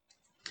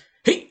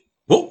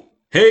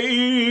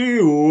Hey,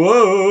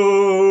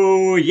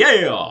 whoa,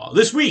 yeah!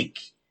 This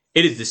week,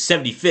 it is the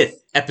 75th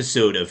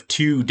episode of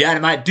Two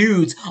Dynamite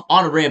Dudes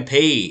on a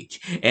Rampage,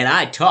 and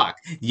I talk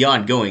the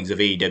ongoings of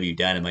AEW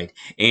Dynamite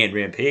and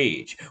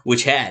Rampage,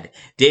 which had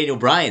Daniel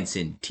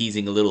Bryanson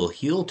teasing a little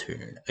heel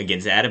turn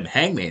against Adam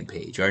Hangman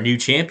Page, our new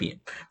champion.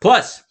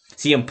 Plus,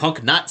 CM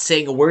Punk not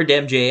saying a word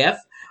to MJF,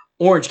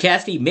 Orange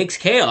Cassidy makes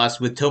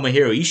chaos with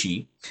Tomohiro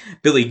Ishii,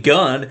 Billy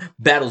Gunn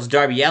battles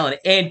Darby Allin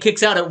and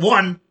kicks out at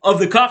one of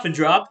the coffin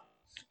drop.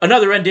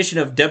 Another rendition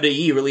of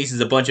WWE releases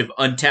a bunch of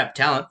untapped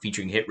talent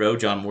featuring Hit Row,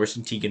 John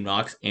Morrison, Tegan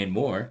Knox, and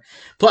more.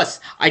 Plus,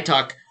 I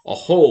talk a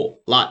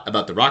whole lot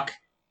about The Rock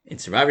in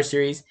Survivor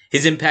Series,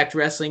 his Impact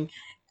Wrestling,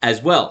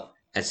 as well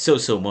as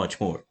so much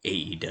more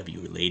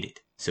AEW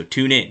related. So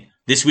tune in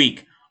this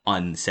week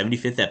on the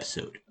 75th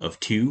episode of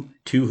Two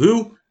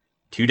Who?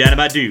 Two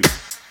Dynamite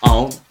Dudes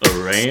on a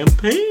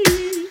Rampage.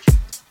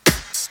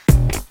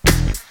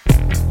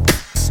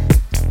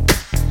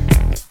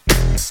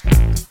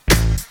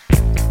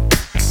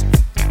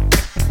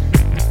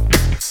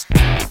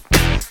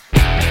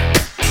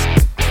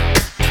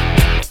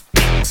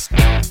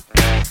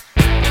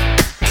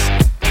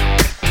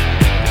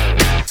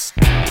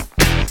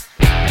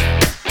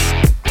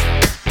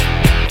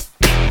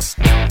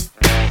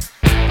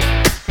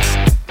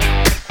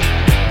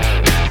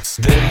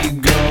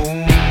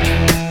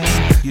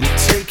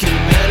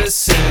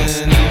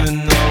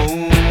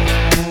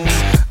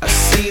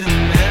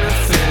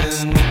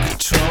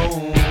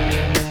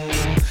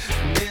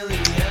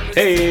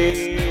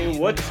 Hey,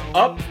 what's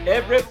up,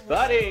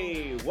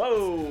 everybody?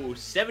 Whoa,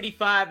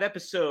 75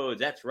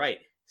 episodes. That's right,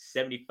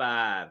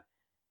 75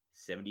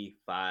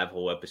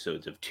 whole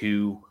episodes of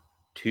Two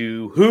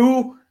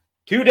Who?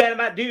 Two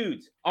Dynamite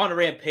Dudes on a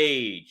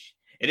Rampage.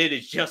 And it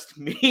is just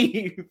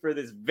me for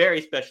this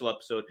very special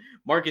episode.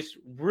 Marcus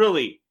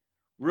really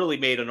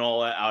made an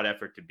all-out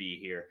effort to be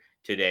here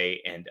today,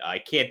 and I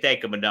can't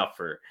thank him enough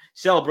for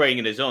celebrating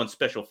in his own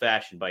special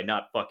fashion by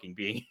not fucking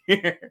being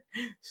here.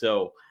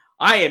 So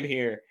I am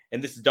here,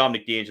 and this is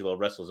Dominic D'Angelo of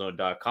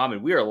WrestleZone.com,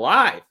 and we are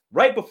live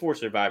right before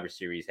Survivor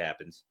Series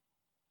happens.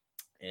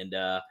 And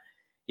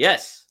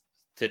yes,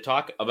 to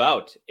talk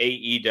about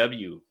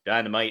AEW,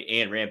 Dynamite,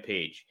 and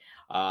Rampage.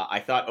 I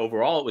thought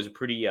overall it was a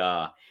pretty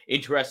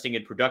interesting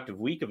and productive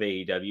week of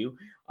AEW.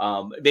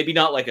 Maybe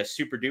not like a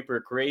super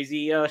duper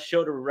crazy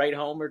show to write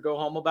home or go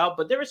home about,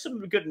 but there were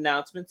some good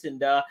announcements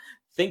and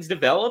things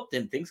developed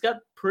and things got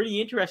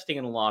pretty interesting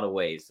in a lot of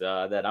ways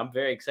that I'm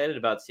very excited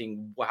about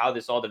seeing how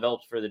this all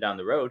develops further down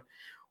the road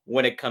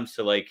when it comes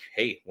to like,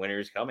 hey, winter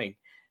is coming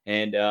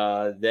and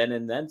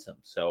then some.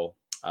 So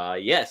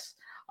yes,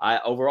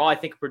 overall, I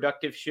think a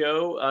productive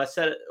show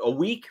set a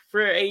week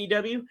for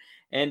AEW.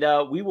 And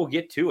we will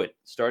get to it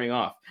starting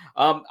off.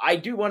 I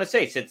do want to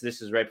say, since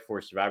this is right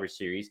before Survivor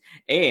Series,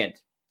 and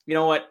you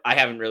know what? I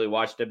haven't really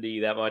watched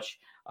WWE that much.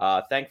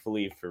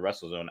 Thankfully for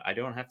WrestleZone, I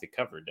don't have to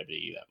cover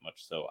WWE that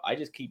much. So I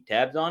just keep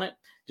tabs on it,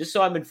 just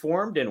so I'm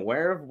informed and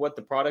aware of what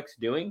the product's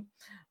doing.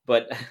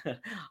 But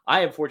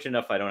I am fortunate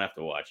enough I don't have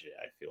to watch it,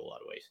 I feel a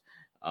lot of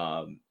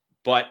ways.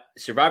 But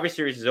Survivor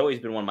Series has always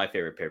been one of my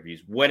favorite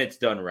pay-per-views when it's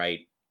done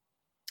right.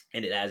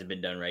 And it hasn't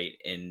been done right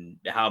in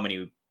how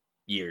many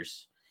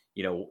years?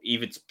 You know,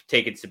 even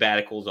taking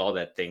sabbaticals, all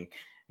that thing.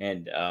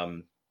 And,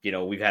 you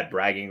know, we've had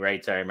bragging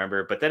rights, I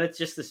remember. But then it's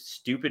just this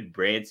stupid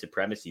brand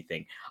supremacy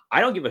thing.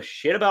 I don't give a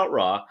shit about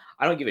Raw.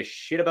 I don't give a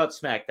shit about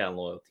SmackDown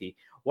loyalty.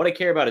 What I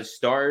care about is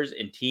stars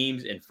and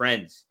teams and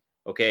friends,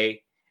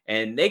 okay?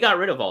 And they got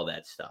rid of all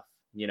that stuff,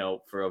 you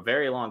know, for a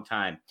very long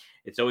time.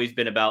 It's always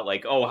been about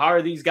like, oh, how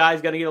are these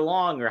guys going to get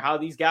along? Or how are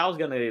these gals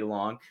going to get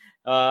along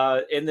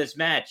in this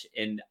match?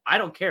 And I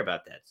don't care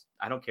about that.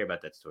 I don't care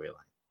about that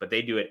storyline. But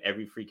they do it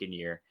every freaking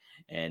year.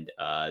 And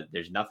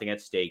there's nothing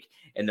at stake.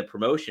 And the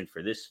promotion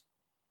for this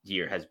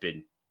year has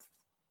been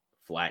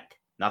flat.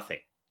 Nothing.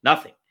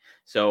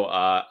 So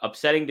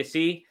upsetting to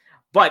see.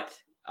 But,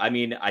 I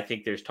mean, I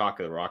think there's talk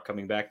of The Rock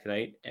coming back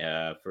tonight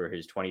for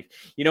his 20th.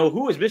 You know,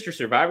 who was Mr.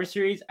 Survivor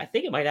Series? I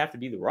think it might have to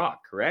be The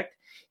Rock, correct?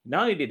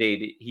 Not only did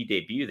he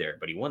debut there,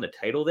 but he won the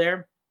title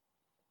there.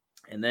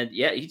 And then,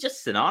 yeah, he's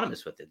just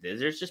synonymous with it.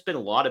 There's just been a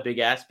lot of big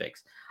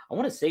aspects. I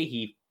want to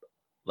say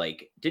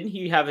didn't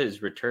he have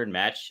his return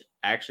match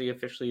actually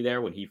officially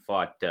there when he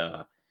fought,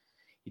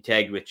 he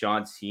tagged with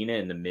John Cena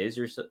and The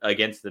Miz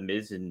against The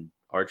Miz and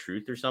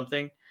R-Truth or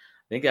something?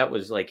 I think that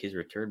was like his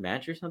return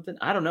match or something.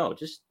 I don't know.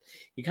 Just,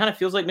 he kind of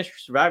feels like Mr.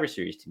 Survivor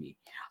Series to me.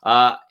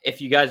 If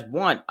you guys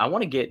want, I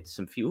want to get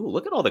some few.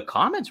 Look at all the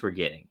comments we're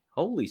getting.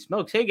 Holy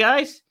smokes. Hey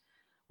guys.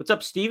 What's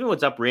up, Steven?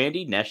 What's up,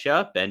 Randy,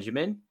 Nesha,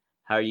 Benjamin?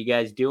 How are you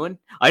guys doing?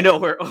 I know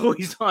we're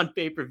always on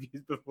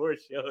pay-per-views before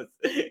shows.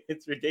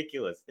 It's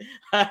ridiculous.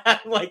 I'm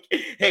like,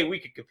 hey, we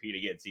could compete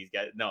against these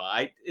guys. No,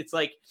 it's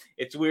like,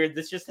 it's weird.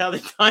 That's just how the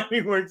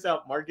timing works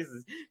out. Marcus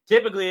is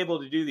typically able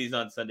to do these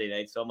on Sunday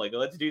nights. So I'm like,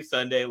 let's do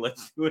Sunday.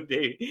 Let's do a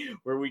day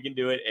where we can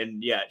do it.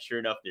 And yeah, sure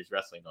enough, there's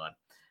wrestling on.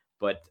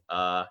 But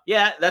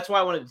yeah, that's why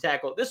I wanted to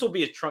tackle. This will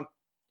be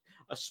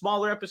a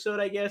smaller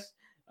episode, I guess.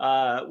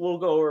 we'll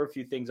go over a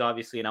few things,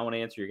 obviously, and I want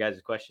to answer your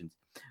guys' questions.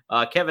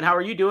 Kevin, how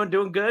are you doing?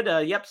 Doing good.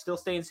 Yep, still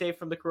staying safe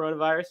from the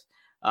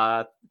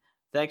coronavirus.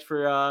 Thanks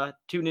for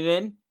tuning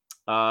in.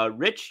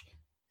 Rich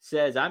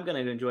says, I'm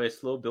going to enjoy a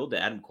slow build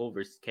to Adam Cole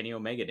versus Kenny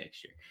Omega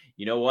next year.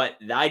 You know what?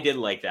 I did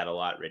like that a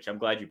lot, Rich. I'm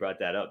glad you brought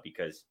that up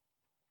because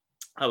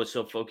I was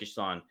so focused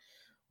on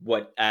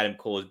what Adam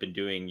Cole has been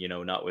doing,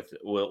 not with,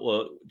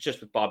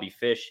 just with Bobby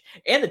Fish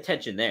and the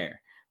tension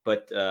there,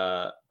 but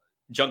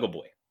Jungle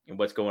Boy and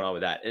what's going on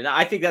with that. And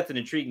I think that's an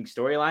intriguing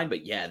storyline,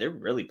 but yeah, they're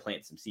really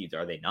planting some seeds,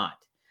 are they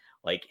not?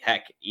 Like,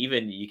 heck,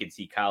 even you can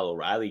see Kyle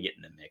O'Reilly get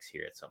in the mix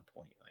here at some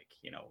point. Like,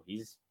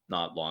 he's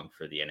not long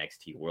for the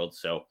NXT world.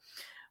 So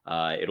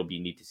it'll be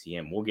neat to see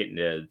him. We'll get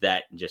into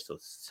that in just a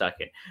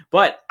second.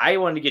 But I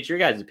wanted to get your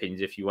guys'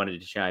 opinions if you wanted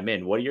to chime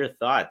in. What are your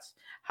thoughts?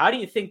 How do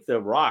you think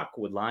The Rock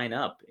would line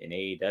up in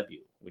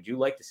AEW? Would you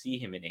like to see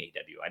him in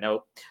AEW? I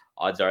know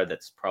odds are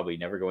that's probably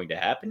never going to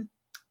happen,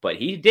 but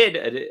he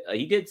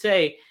did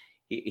say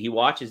he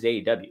watches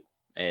AEW.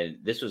 And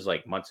this was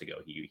like months ago.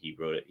 He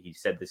wrote it. He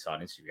said this on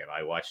Instagram.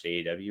 I watched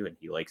AEW and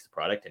he likes the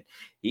product. And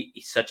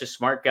he's such a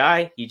smart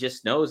guy. He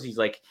just knows he's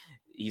like,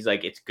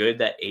 it's good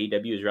that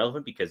AEW is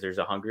relevant because there's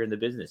a hunger in the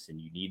business and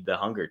you need the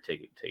hunger to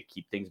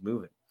keep things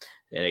moving.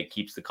 And it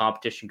keeps the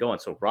competition going.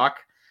 So Rock,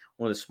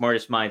 one of the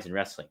smartest minds in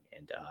wrestling.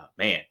 And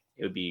man,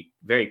 it would be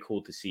very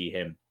cool to see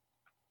him.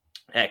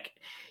 Heck,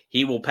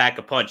 he will pack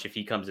a punch if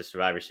he comes to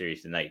Survivor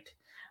Series tonight.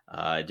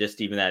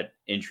 Just even that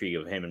intrigue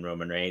of him and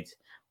Roman Reigns.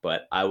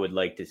 But I would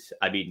like to,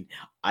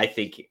 I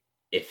think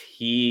if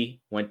he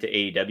went to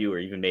AEW or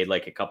even made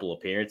like a couple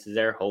appearances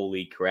there,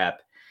 holy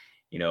crap,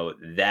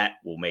 that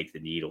will make the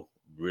needle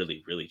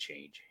really, really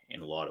change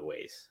in a lot of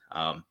ways.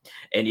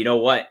 And you know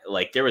what?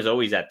 Like there was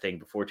always that thing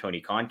before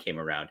Tony Khan came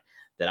around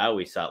that I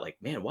always thought like,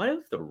 man, what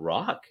if The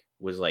Rock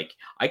was like,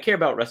 I care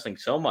about wrestling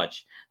so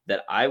much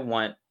that I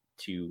want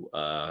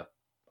to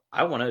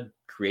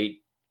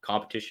create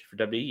competition for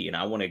WWE and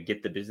I want to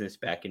get the business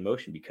back in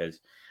motion because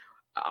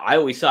I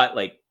always thought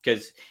like,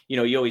 because,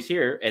 you always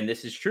hear, and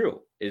this is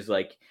true, is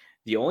like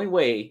the only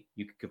way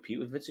you could compete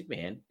with Vince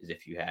McMahon is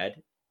if you had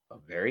a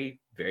very,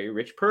 very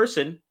rich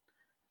person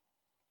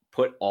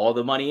put all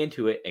the money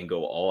into it and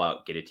go all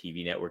out, get a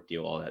TV network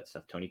deal, all that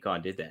stuff. Tony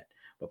Khan did that.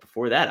 But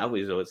before that, I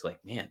was always like,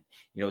 man,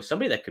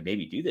 somebody that could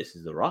maybe do this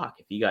is The Rock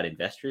if he got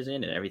investors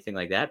in and everything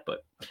like that.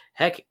 But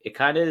heck, it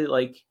kind of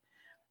like,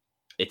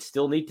 it's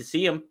still neat to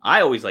see him.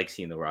 I always like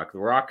seeing The Rock. The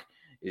Rock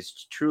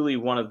is truly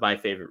one of my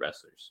favorite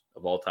wrestlers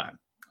of all time.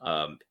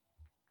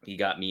 He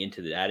got me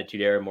into the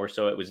Attitude Era more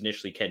so. It was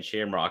initially Ken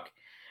Shamrock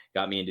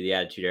got me into the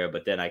Attitude Era,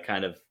 but then I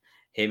kind of,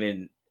 him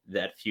in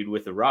that feud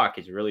with The Rock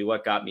is really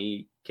what got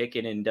me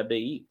kicking in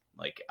WWE.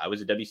 Like I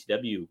was a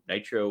WCW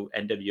Nitro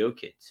NWO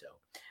kid. So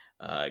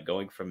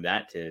going from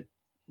that to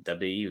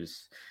WWE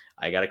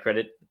I got to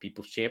credit the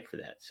People's Champ for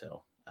that.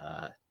 So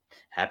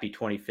happy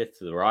 25th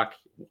to The Rock.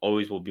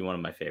 Always will be one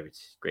of my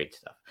favorites. Great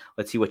stuff.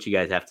 Let's see what you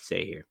guys have to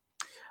say here.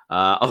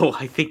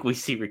 I think we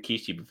see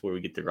Rikishi before we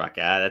get to Rock.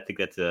 I think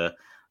that's a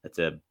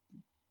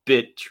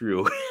bit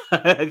true.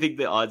 I think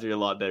the odds are a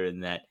lot better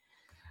than that.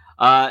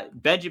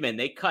 Benjamin,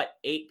 they cut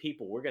 8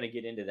 people. We're going to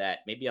get into that.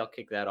 Maybe I'll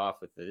kick that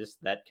off with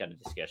that kind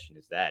of discussion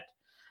is that.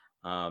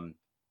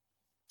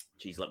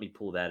 Geez, let me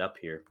pull that up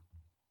here.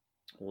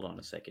 Hold on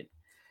a second.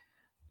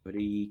 But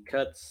he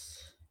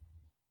cuts.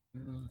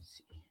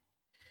 Let's see.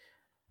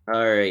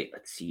 All right,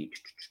 let's see.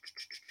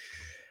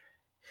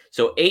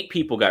 So 8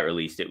 people got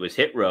released. It was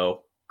Hit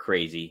Row.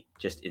 Crazy,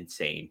 just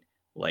insane.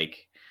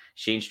 Like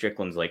Shane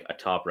Strickland's like a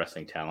top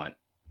wrestling talent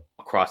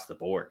across the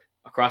board.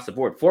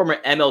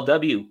 Former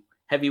MLW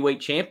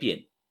heavyweight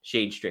champion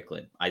Shane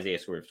Strickland, Isaiah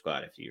Swerve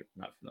Squad, if you're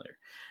not familiar.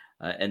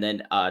 And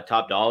then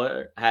Top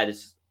Dollar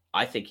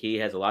I think he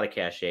has a lot of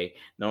cachet,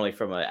 not only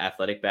from an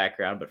athletic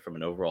background, but from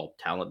an overall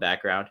talent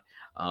background.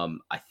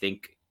 I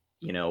think,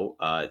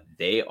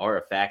 they are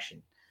a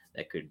faction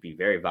that could be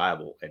very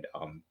viable. And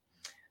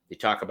they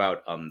talk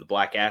about the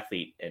black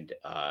athlete and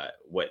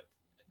what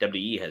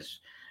WWE has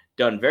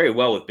done very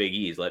well with Big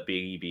E, let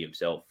Big E be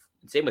himself.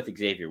 And same with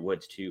Xavier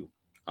Woods too.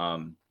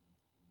 And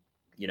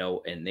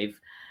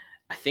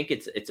I think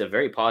it's a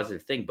very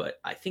positive thing, but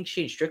I think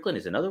Shane Strickland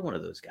is another one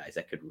of those guys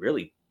that could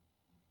really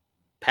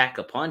pack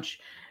a punch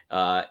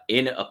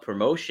in a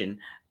promotion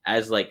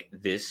as like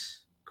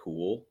this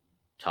cool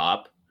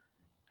top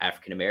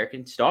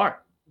African-American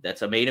star.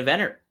 That's a main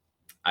eventer.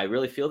 I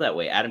really feel that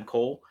way. Adam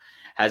Cole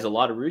has a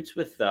lot of roots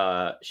with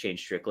Shane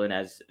Strickland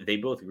as they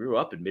both grew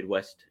up in Middle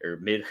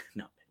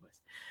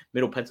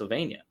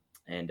Pennsylvania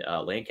and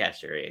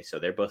Lancaster area. So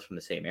they're both from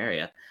the same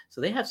area.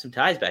 So they have some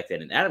ties back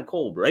then. And Adam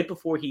Cole, right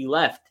before he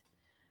left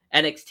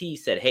NXT,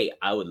 said, hey,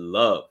 I would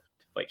love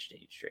to fight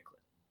Shane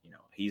Strickland.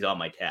 He's on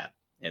my tab.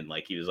 And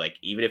like, he was like,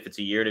 even if it's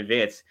a year in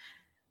advance,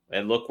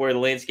 and look where the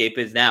landscape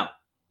is now.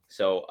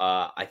 So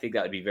I think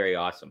that would be very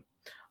awesome.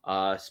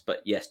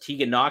 But yes,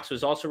 Tegan Knox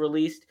was also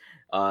released.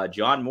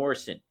 John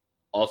Morrison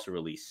also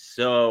released.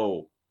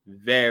 So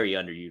very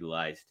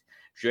underutilized.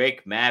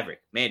 Drake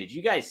Maverick. Man, did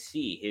you guys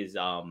see his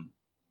promo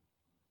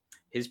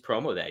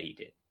that he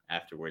did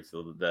afterwards?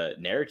 The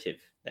narrative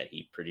that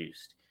he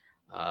produced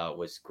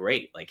was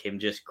great. Like him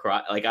just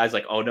cry. Like I was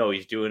like, oh no,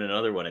 he's doing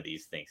another one of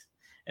these things,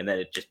 and then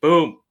it just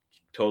boom,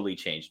 totally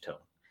changed tone.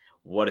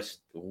 What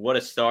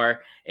a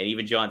star! And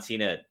even John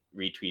Cena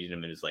retweeted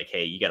him and was like,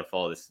 hey, you got to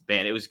follow this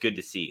band. It was good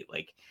to see.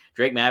 Like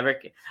Drake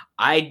Maverick,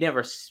 I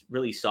never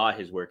really saw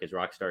his work as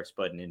Rockstar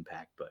Spud and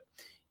Impact, but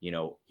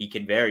he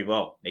can very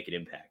well make an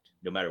impact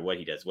no matter what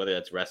he does, whether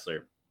that's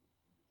wrestler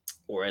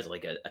or as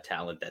like a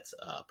talent that's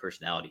a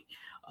personality.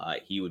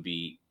 He would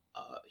be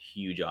a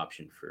huge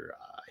option for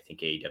I think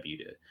AEW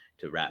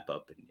to wrap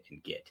up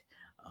and get.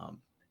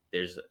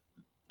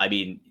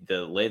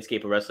 The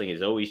landscape of wrestling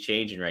is always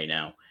changing right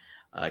now,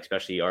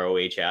 especially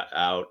ROH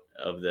out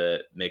of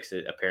the mix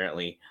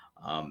apparently,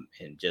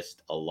 and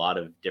just a lot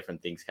of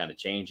different things kind of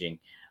changing.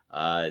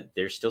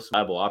 There's still some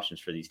viable options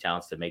for these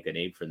talents to make a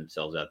name for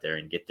themselves out there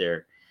and get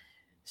there,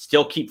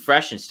 still keep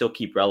fresh and still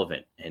keep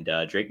relevant. And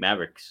Drake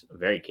Maverick's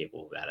very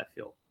capable of that, I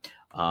feel.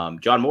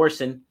 John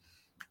Morrison,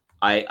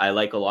 I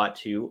like a lot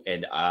too.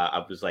 And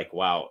I was like,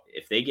 wow,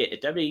 if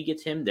WWE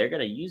gets him, they're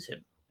going to use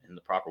him in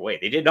the proper way.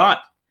 They did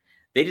not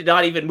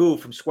even move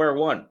from square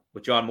one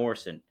with John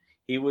Morrison.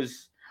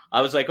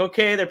 I was like,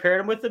 okay, they're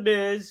pairing him with The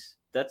Miz.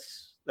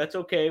 That's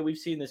okay. We've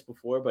seen this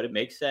before, but it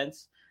makes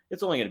sense.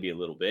 It's only going to be a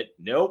little bit.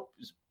 Nope.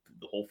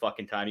 The whole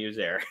fucking time he was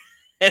there.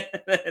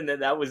 And then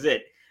that was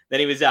it. Then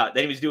he was out.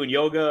 Then he was doing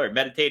yoga or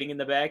meditating in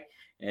the back.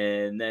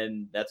 And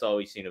then that's all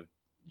we've seen of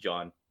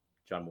John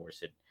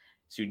Morrison.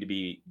 Soon to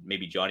be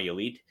maybe Johnny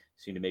Elite.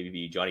 Soon to maybe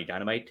be Johnny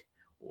Dynamite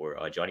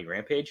or Johnny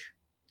Rampage.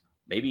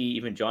 Maybe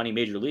even Johnny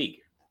Major League.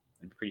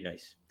 That'd be pretty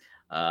nice.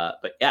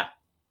 But yeah,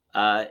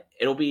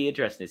 it'll be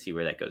interesting to see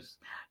where that goes.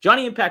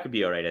 Johnny Impact would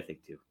be all right, I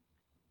think, too.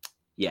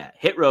 Yeah,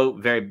 Hit Row,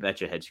 very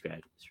much a head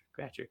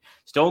scratcher.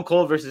 Stone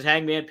Cold versus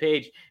Hangman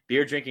Page,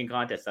 beer drinking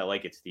contest. I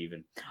like it,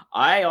 Steven.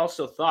 I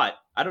also thought,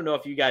 I don't know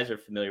if you guys are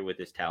familiar with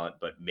this talent,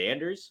 but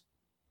Manders,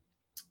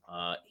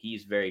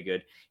 he's very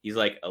good. He's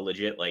like a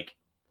legit, like,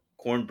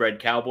 cornbread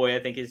cowboy, I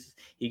think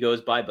he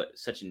goes by, but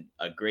such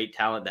a great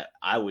talent that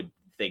I would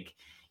think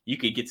you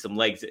could get some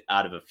legs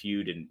out of a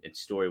feud and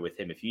story with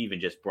him if you even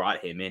just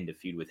brought him in to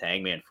feud with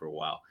Hangman for a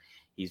while.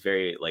 He's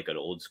very like an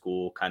old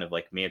school, kind of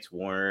like Mance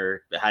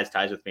Warner, that has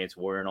ties with Mance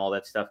Warner and all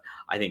that stuff.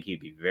 I think he'd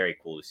be very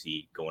cool to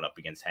see going up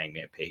against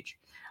Hangman Page.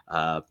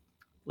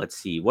 Let's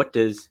see. What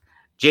does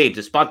James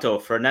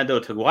Espanto Fernando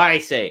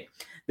Taguay say?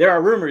 There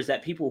are rumors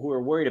that people who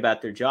are worried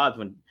about their jobs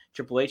when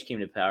Triple H came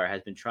to power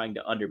has been trying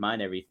to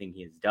undermine everything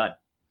he has done.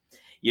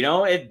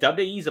 If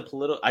WWE is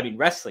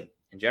wrestling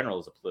in general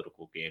is a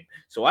political game.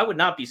 So I would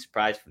not be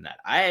surprised from that.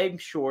 I'm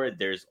sure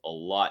there's a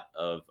lot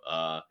of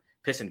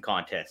pissing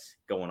contests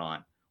going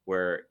on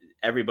where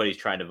everybody's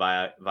trying to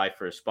vie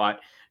for a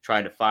spot,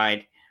 trying to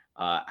find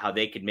how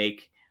they can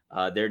make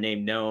their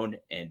name known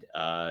and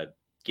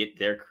get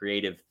their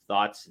creative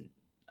thoughts and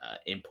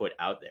input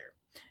out there.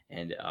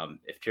 And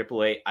if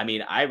Triple H,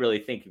 I really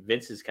think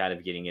Vince is kind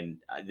of getting in.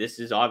 This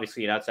is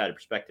obviously an outsider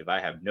perspective. I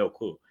have no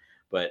clue.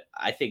 But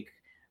I think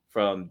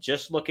from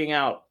just looking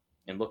out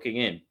and looking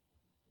in,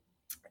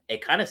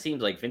 it kind of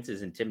seems like Vince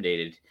is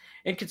intimidated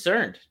and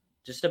concerned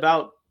just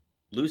about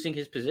losing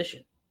his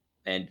position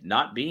and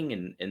not being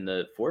in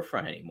the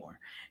forefront anymore.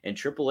 And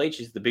Triple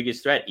H is the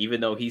biggest threat, even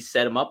though he's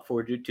set him up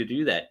to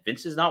do that.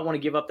 Vince does not want to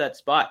give up that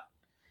spot.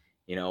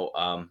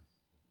 It's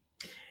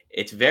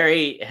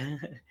very,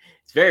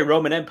 it's very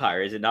Roman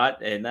Empire, is it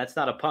not? And that's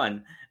not a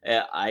pun.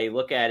 I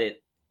look at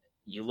it.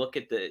 You look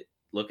at the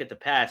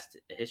past.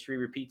 History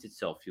repeats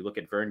itself. You look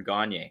at Vern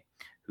Gagne,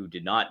 who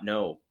did not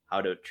know how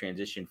to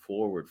transition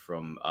forward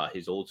from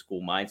his old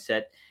school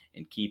mindset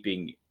and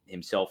keeping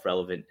himself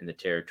relevant in the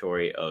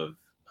territory of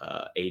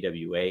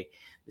AWA.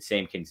 The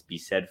same can be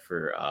said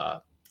for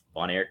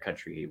Von Erich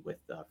country with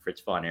Fritz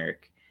Von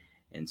Erich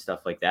and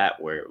stuff like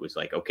that, where it was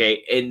like,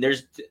 okay, and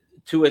there's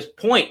to a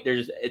point,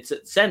 it's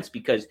a sense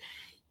because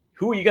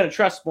who are you going to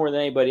trust more than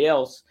anybody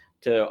else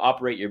to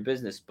operate your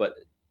business, but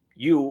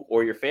you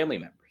or your family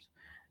members?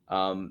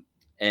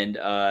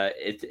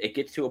 It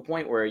gets to a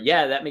point where,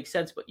 yeah, that makes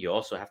sense, but you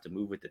also have to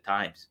move with the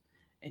times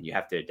and you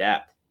have to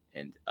adapt.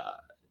 And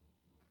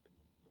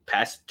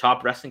past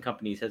top wrestling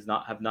companies have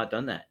not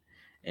done that.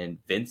 And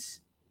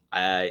Vince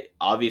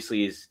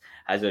obviously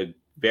has a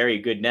very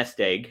good nest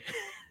egg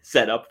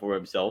set up for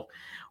himself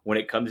when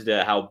it comes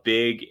to how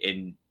big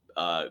and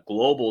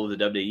global the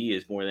WWE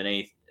is, more than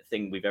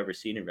anything we've ever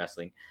seen in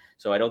wrestling.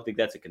 So I don't think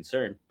that's a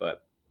concern,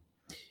 but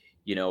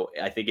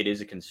I think it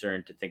is a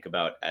concern to think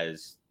about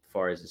as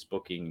far as this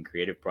booking and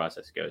creative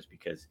process goes,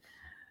 because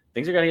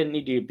things are going to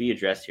need to be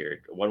addressed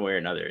here one way or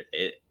another.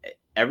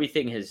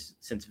 Everything has,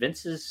 since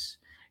Vince has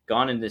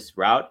gone in this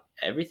route,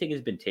 everything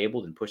has been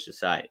tabled and pushed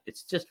aside.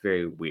 It's just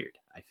very weird.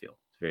 I feel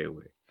it's very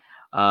weird.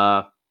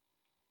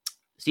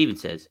 Steven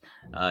says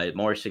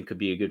Morrison could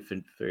be a good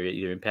fit for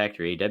either Impact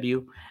or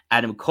AEW.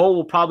 Adam Cole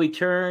will probably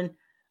turn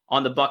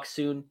on the Bucks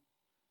soon.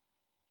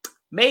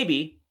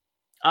 Maybe.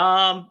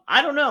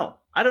 I don't know.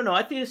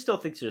 I still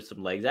think there's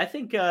some legs. I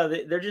think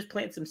they're just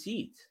planting some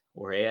seeds.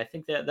 Jorge, I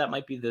think that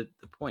might be the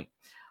point.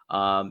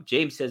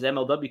 James says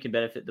MLW can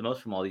benefit the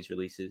most from all these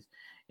releases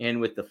and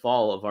with the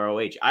fall of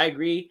ROH. I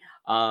agree.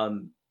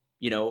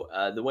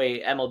 The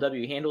way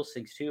MLW handles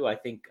things too, I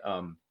think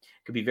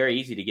it could be very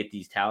easy to get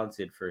these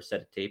talented for a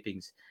set of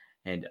tapings.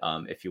 And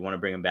if you want to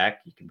bring them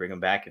back, you can bring them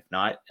back. If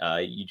not,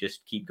 you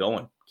just keep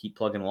going, keep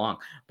plugging along.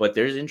 But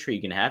there's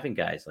intrigue in having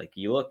guys like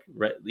you look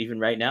even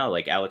right now,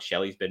 like Alex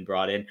Shelley's been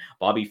brought in,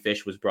 Bobby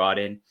Fish was brought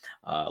in,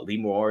 Lee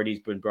Moriarty's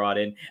been brought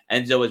in,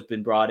 Enzo has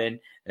been brought in,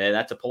 and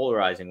that's a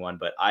polarizing one.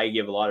 But I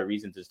give a lot of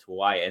reasons as to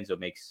why Enzo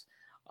makes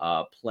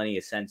plenty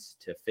of sense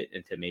to fit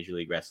into Major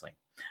League Wrestling.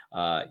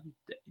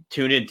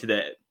 Tune into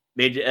the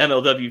Major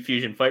MLW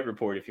Fusion Fight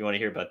Report if you want to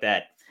hear about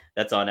that.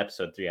 That's on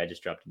episode 3. I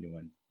just dropped a new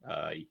one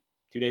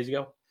 2 days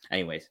ago.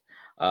 Anyways,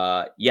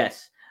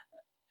 yes,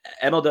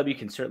 MLW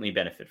can certainly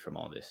benefit from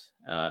all this,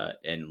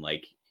 and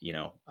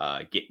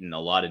getting a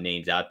lot of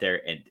names out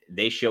there, and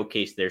they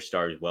showcase their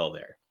stars well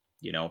there.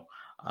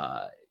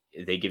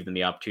 They give them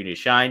the opportunity to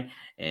shine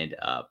and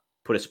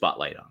put a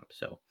spotlight on them.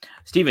 So,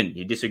 Steven,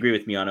 you disagree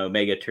with me on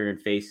Omega turn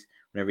face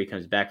whenever he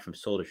comes back from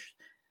shoulder?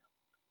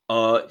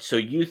 So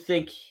you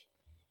think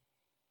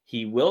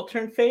he will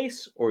turn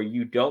face, or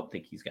you don't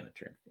think he's going to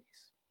turn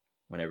face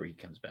whenever he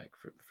comes back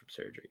from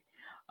surgery?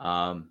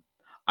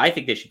 I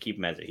think they should keep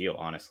him as a heel,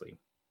 honestly.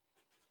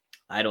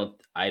 I don't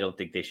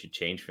think they should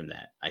change from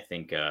that. I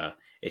think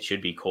it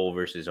should be Cole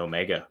versus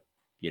Omega.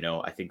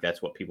 I think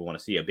that's what people want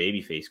to see, a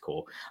babyface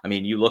Cole. I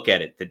mean, you look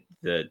at it,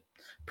 the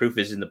proof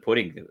is in the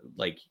pudding.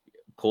 Like,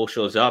 Cole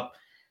shows up,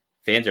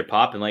 fans are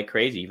popping like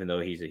crazy, even though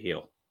he's a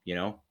heel.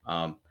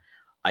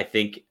 I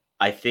think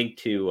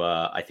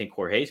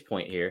Jorge's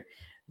point here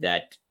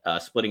that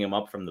splitting him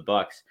up from the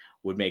Bucks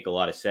would make a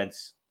lot of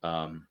sense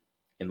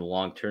in the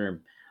long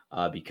term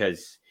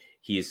because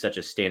he is such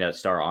a standout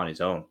star on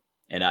his own.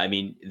 And I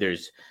mean,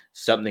 there's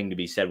something to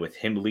be said with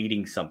him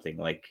leading something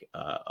like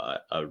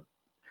a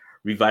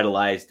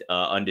revitalized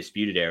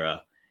Undisputed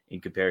Era in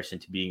comparison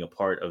to being a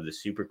part of the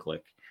Super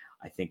Click.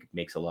 I think it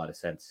makes a lot of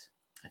sense.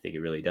 I think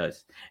it really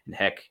does. And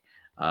heck,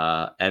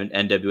 and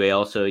NWA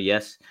also,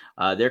 yes,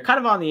 they're kind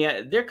of on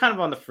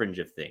the fringe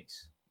of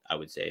things. I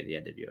would say the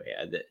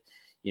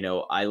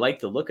NWA. I like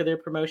the look of their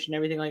promotion, and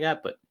everything like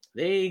that, but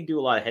they do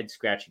a lot of head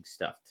scratching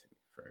stuff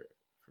for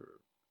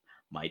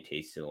my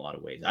taste in a lot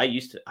of ways. I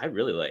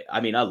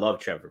love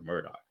Trevor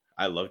Murdoch.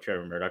 I love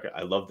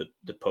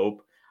the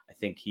Pope. I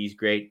think he's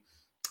great.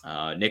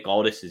 Nick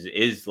Aldis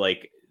is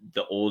like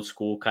the old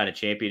school kind of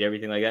champion,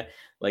 everything like that.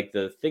 Like,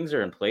 the things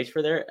are in place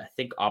for there. I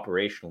think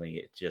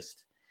operationally,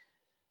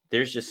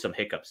 there's just some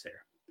hiccups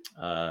there.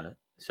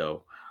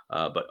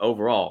 But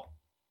overall,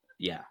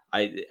 yeah,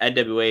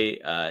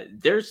 NWA,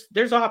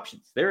 there's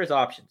options. There is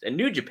options. And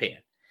New Japan.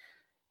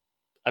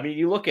 I mean,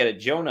 you look at it,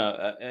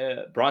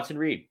 Jonah, Bronson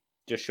Reed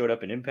just showed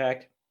up in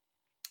Impact.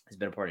 Has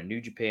been a part of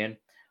New Japan.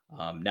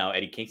 Now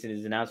Eddie Kingston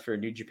is announced for a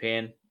New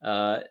Japan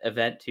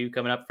event too,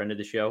 coming up, friend of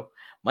the show.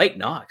 Mike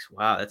Knox.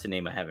 Wow, that's a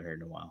name I haven't heard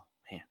in a while.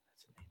 Man,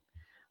 that's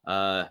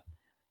a name.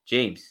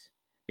 James,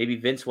 maybe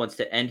Vince wants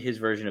to end his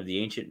version of the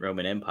ancient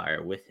Roman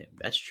Empire with him.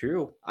 That's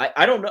true.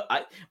 I don't know.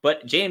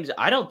 But James,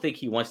 I don't think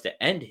he wants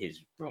to end his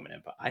Roman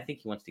Empire. I think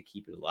he wants to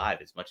keep it alive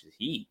as much as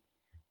he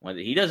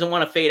doesn't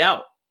want to fade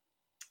out.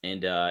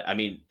 And I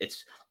mean,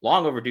 it's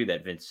long overdue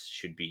that Vince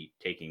should be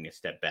taking a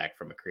step back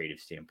from a creative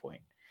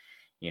standpoint.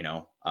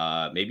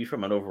 Maybe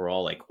from an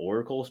overall like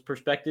Oracle's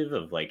perspective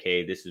of like,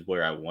 hey, this is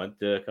where I want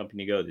the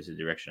company to go. This is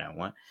the direction I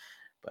want.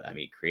 But I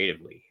mean,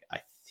 creatively,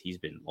 he's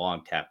been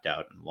long tapped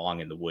out and long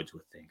in the woods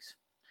with things.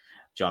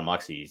 John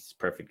Moxley's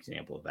a perfect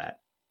example of that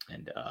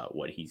and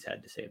what he's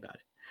had to say about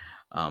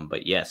it.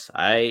 But yes,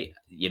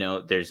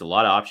 there's a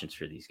lot of options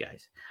for these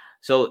guys.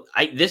 So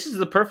this is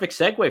the perfect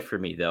segue for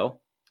me though,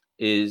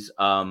 is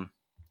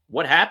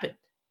what happened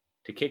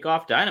to kick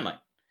off Dynamite.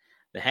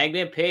 The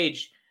Hangman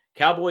Page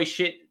Cowboy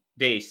Shit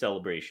Day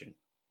celebration.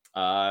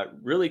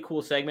 Really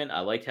cool segment.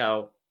 I liked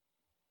how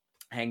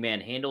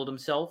Hangman handled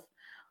himself.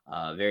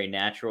 Very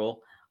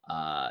natural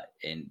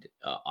and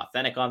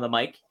authentic on the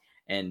mic.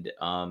 And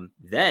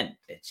then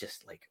it's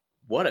just like,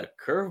 what a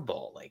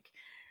curveball. Like,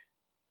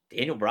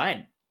 Daniel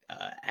Bryan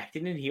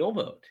acting in heel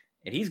mode.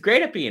 And he's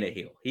great at being a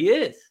heel. He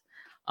is.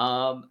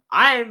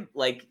 I'm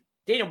like,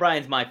 Daniel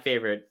Bryan's my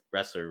favorite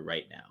wrestler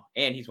right now.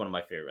 And he's one of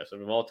my favorite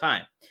wrestlers of all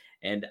time.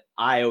 And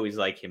I always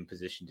like him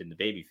positioned in the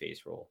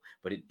babyface role.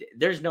 But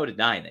there's no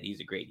denying that he's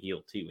a great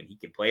heel too. And he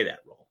can play that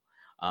role.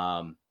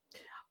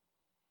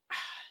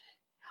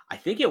 I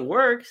think it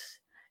works.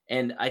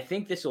 And I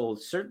think this will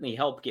certainly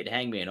help get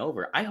Hangman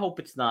over. I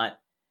hope he's not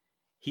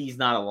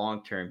a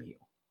long-term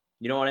heel.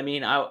 You know what I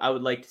mean? I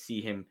would like to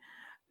see him,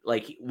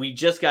 like, we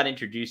just got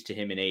introduced to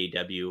him in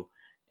AEW,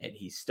 and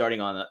he's starting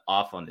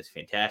off on this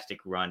fantastic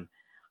run.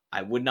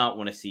 I would not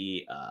want to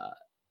see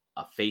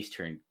a face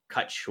turn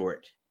cut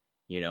short.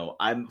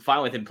 I'm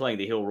fine with him playing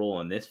the heel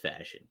role in this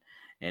fashion,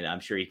 and I'm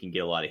sure he can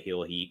get a lot of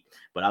heel heat,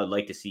 but I would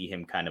like to see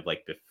him kind of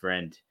like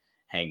befriend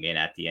Hangman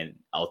at the end,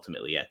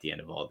 ultimately at the end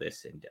of all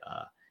this, and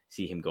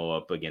see him go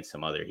up against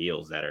some other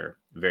heels that are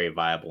very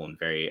viable and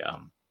very,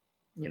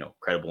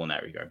 credible in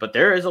that regard. But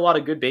there is a lot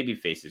of good baby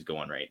faces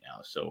going right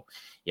now. So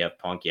you have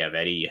Punk, you have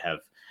Eddie, you have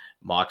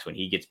Mox when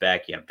he gets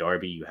back. You have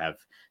Darby, you have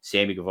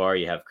Sammy Guevara,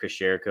 you have Chris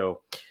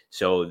Jericho.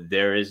 So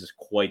there is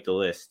quite the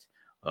list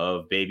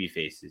of baby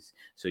faces.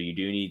 So you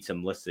do need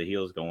some lists of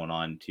heels going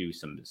on too,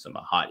 some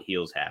hot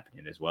heels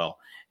happening as well.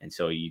 And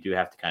so you do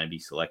have to kind of be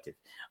selective.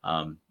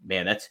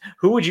 Man, that's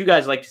who would you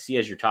guys like to see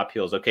as your top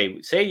heels?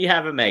 Okay, say you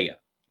have Omega,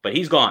 but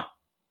he's gone.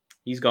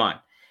 He's gone.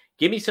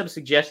 Give me some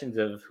suggestions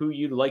of who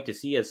you'd like to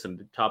see as some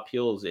top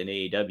heels in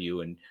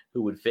AEW and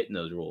who would fit in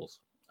those roles.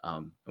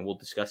 And we'll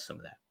discuss some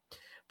of that.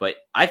 But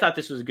I thought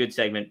this was a good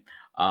segment.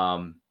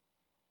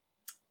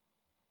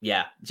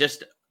 Yeah,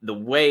 just the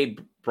way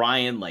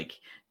Brian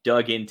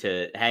dug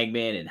into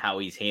Hangman and how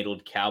he's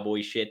handled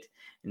cowboy shit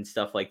and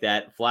stuff like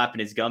that.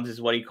 Flapping his gums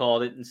is what he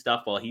called it and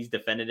stuff while he's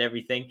defended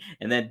everything.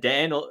 And then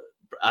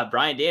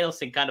Bryan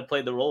Danielson kind of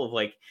played the role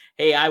of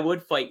hey, I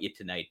would fight you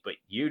tonight, but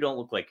you don't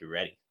look like you're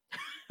ready.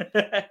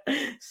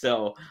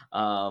 So,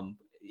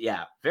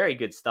 yeah, very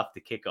good stuff to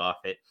kick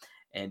off it.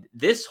 And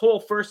this whole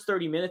first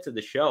 30 minutes of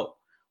the show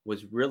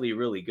was really,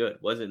 really good,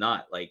 was it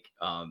not?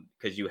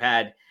 Because you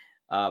had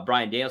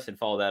Bryan Danielson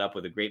follow that up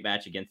with a great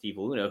match against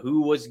Evil Uno,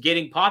 who was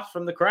getting pops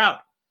from the crowd,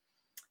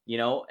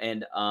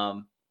 and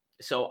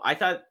so I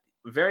thought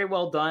very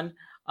well done.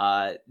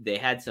 They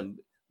had some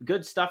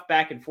good stuff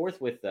back and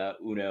forth with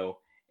Uno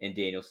and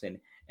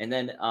Danielson. And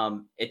then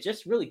it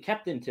just really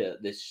kept into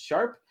this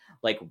sharp,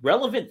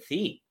 relevant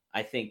theme.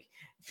 I think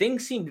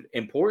things seemed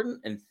important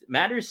and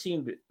matters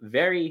seemed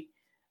very,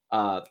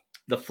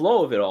 the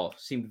flow of it all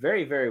seemed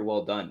very, very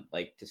well done,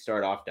 to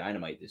start off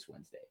Dynamite this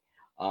Wednesday.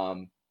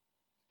 And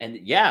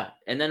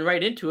then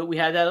right into it, we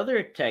had that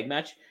other tag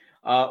match,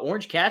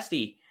 Orange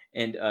Cassidy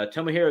and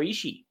Tomohiro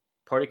Ishii,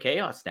 part of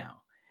Chaos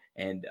now,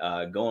 and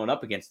going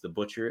up against the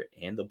Butcher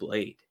and the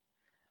Blade.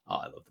 Oh,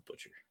 I love the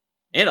Butcher.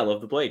 And I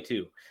love the Blade,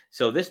 too.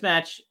 So this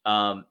match,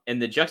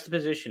 and the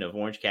juxtaposition of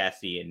Orange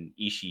Cassidy and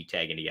Ishii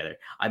tagging together.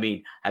 I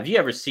mean, have you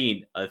ever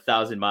seen a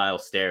 1,000-mile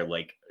stare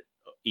like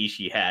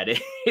Ishii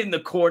had in the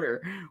corner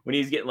when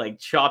he's getting,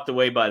 chopped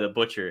away by the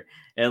Butcher?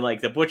 And,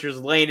 the Butcher's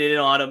laying it in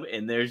on him,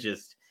 and there's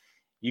just,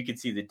 you can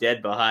see the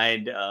dead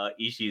behind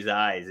Ishii's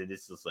eyes, and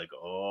it's just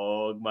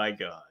oh, my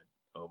God.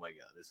 Oh, my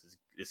God. This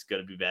is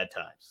going to be bad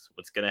times.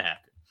 What's going to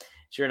happen?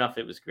 Sure enough,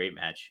 it was a great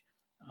match.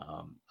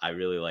 I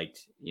really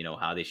liked,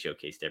 how they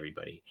showcased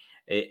everybody.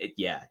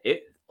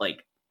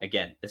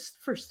 Again, this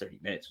first 30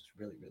 minutes was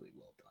really, really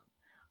well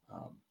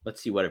done.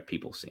 Let's see what are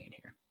people saying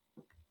here.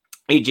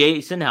 Hey,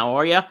 Jason, how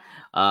are you?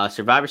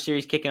 Survivor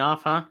Series kicking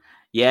off, huh?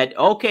 Yeah.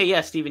 Okay. Yeah.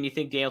 Steven, you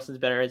think Danielson's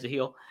better as a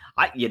heel?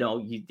 You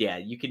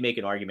can make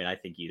an argument. I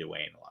think either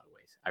way in a lot of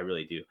ways. I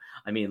really do.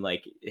 I mean,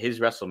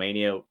 his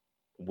WrestleMania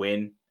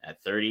win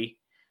at 30.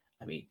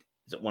 I mean,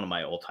 it's one of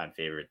my all-time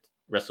favorite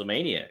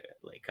WrestleMania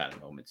kind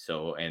of moments.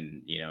 So,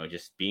 and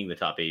just being the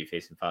top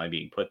babyface and finally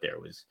being put there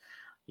was,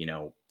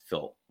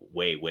 felt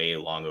way, way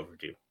long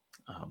overdue.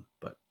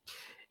 But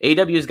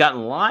AEW has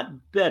gotten a lot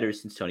better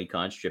since Tony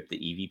Khan stripped the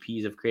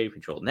EVPs of creative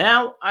control.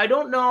 Now, I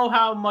don't know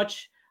how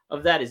much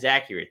of that is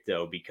accurate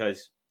though,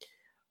 because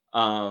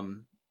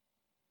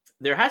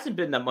there hasn't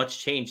been that much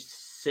change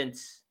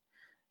since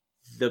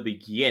the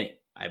beginning,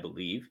 I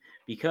believe,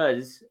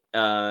 because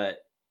I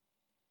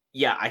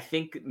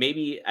think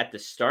maybe at the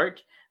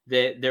start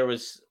that there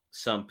was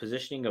some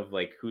positioning of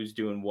who's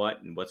doing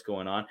what and what's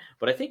going on.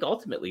 But I think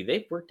ultimately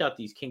they've worked out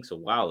these kinks a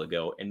while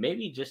ago, and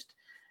maybe just,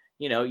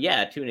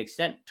 to an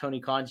extent, Tony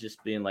Khan's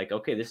just being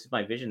okay, this is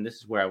my vision. This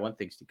is where I want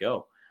things to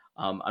go.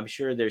 I'm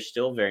sure there's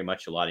still very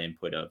much a lot of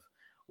input of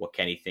what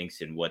Kenny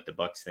thinks and what the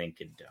Bucks think.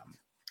 And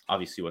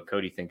obviously what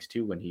Cody thinks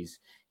too, when he's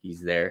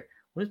there.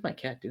 What is my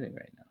cat doing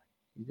right now?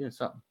 He's doing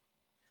something.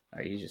 All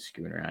right. He's just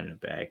screwing around in a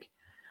bag.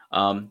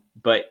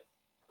 But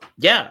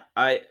yeah,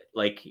 I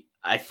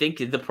think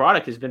the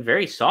product has been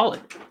very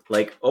solid,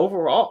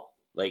 overall,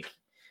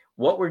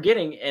 what we're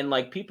getting.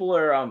 And people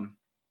are,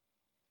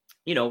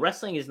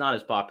 wrestling is not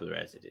as popular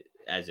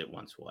as it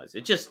once was.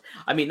 It just,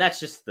 that's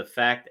just the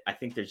fact. I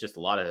think there's just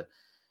a lot of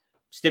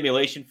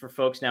stimulation for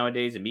folks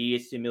nowadays,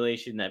 immediate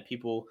stimulation that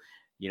people,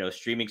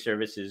 streaming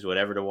services,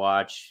 whatever to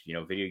watch,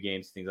 video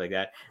games, things like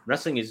that.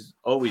 Wrestling is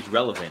always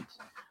relevant,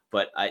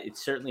 but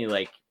it's certainly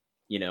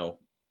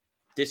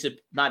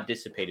not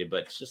dissipated,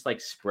 but it's just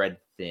spread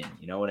thin.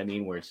 You know what I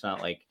mean? Where it's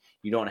not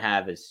you don't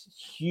have as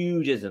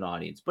huge as an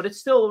audience, but it's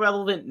still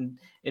relevant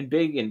and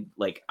big and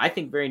I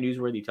think very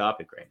newsworthy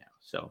topic right now.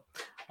 So,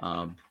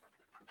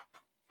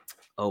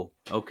 oh,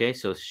 okay.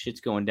 So shit's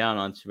going down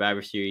on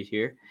Survivor Series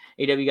here.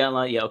 AW got a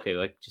lot. Yeah.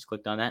 Okay. Just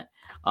clicked on that.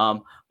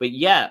 But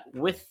yeah,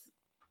 with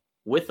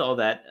all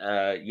that,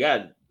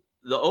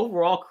 the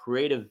overall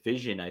creative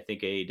vision, I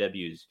think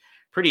AEW is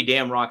pretty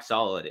damn rock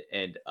solid.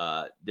 And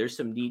there's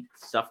some neat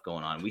stuff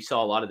going on. We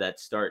saw a lot of that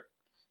start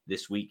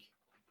this week.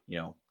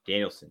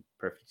 Danielson,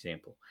 perfect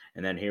example.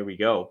 And then here we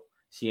go.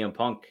 CM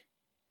Punk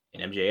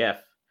and MJF.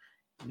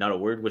 Not a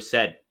word was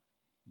said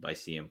by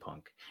CM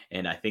Punk.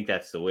 And I think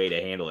that's the way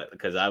to handle it,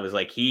 because I was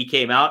he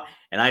came out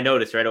and I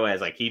noticed right away, I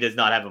was he does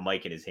not have a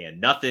mic in his hand.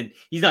 Nothing.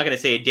 He's not going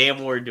to say a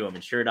damn word to him.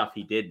 And sure enough,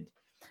 he didn't.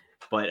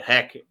 But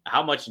heck,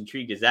 how much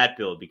intrigue does that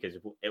build? Because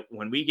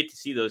when we get to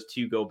see those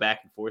two go back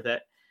and forth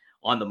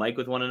on the mic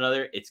with one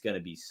another, it's going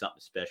to be something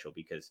special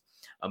because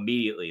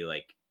immediately,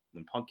 like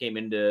when Punk came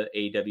into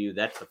AEW,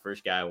 that's the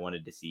first guy I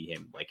wanted to see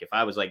him. Like if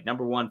I was like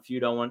number one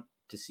feud I want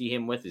to see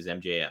him with is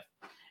MJF.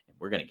 And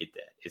we're going to get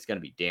that. It's going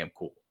to be damn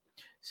cool.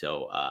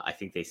 So I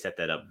think they set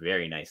that up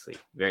very nicely,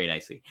 very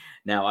nicely.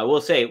 Now I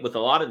will say with a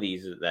lot of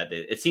these that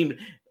it seemed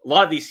a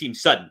lot of these seem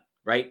sudden,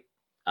 right?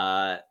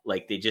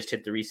 Like they just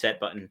hit the reset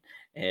button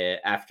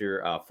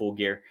after Full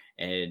Gear,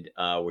 and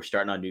we're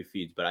starting on new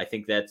feeds. But I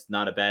think that's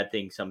not a bad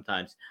thing.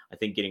 Sometimes I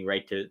think getting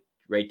right to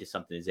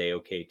something is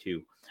a-okay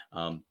too.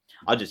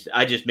 I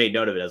just made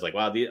note of it. I was like,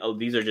 wow,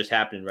 these are just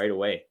happening right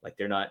away. Like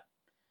they're not.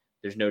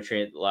 There's no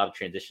a lot of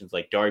transitions.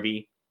 Like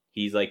Darby,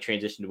 he's like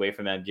transitioned away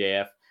from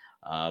MJF.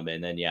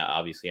 And then, yeah,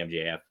 obviously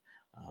MJF,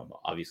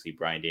 obviously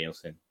Bryan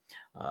Danielson,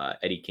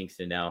 Eddie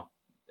Kingston now.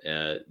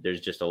 There's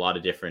just a lot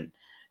of different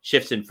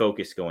shifts in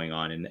focus going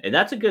on. And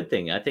that's a good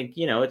thing. I think,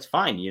 it's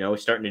fine.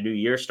 Starting a new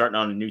year, starting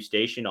on a new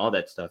station, all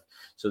that stuff.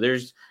 So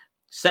there's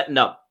setting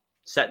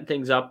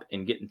things up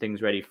and getting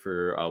things ready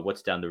for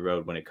what's down the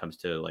road when it comes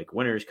to like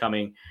winners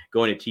coming,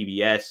 going to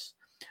TBS,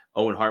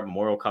 Owen Hart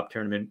Memorial Cup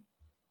tournament.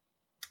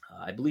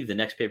 I believe the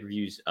next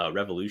pay-per-view's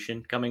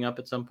Revolution coming up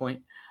at some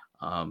point.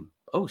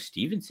 Oh,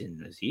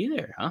 Stevenson, was he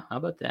there, huh? How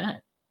about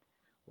that?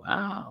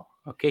 Wow.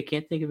 Okay,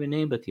 can't think of a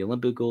name, but the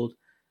Olympic gold.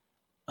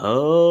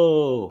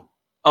 Oh,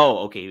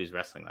 okay, he was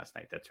wrestling last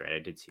night. That's right, I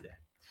did see that.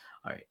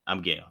 All right,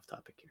 I'm getting off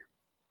topic here.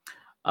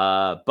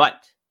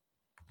 But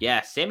yeah,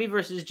 Sammy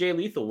versus Jay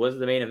Lethal was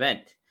the main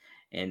event,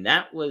 and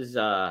that was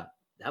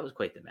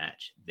quite the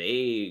match.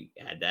 They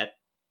had that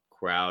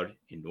crowd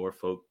in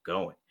Norfolk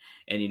going,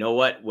 and you know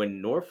what?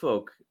 When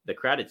Norfolk, the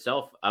crowd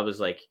itself, I was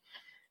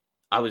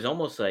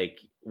almost like,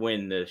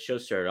 when the show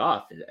started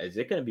off, is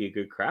it going to be a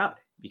good crowd?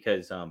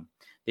 Because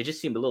they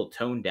just seemed a little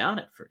toned down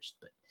at first,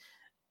 but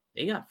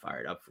they got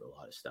fired up for a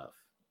lot of stuff.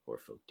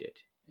 Norfolk did,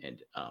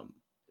 and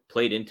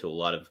played into a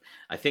lot of.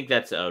 I think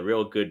that's a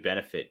real good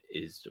benefit.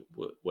 Is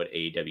what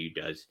AEW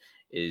does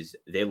is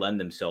they lend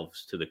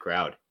themselves to the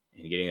crowd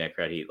and getting that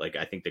crowd heat. Like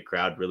I think the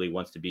crowd really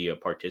wants to be a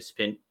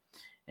participant,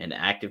 an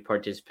active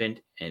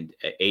participant, and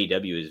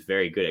AEW is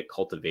very good at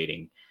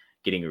cultivating,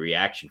 getting a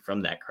reaction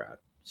from that crowd.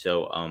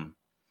 So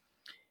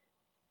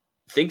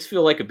things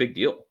feel like a big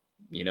deal,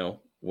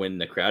 when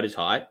the crowd is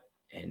hot,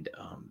 and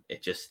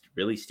it just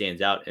really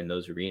stands out in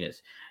those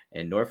arenas.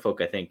 And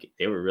Norfolk, I think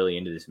they were really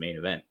into this main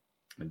event,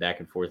 and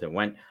back and forth it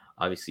went.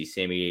 Obviously,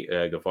 Sammy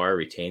Guevara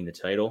retained the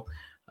title.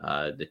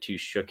 The two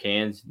shook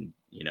hands,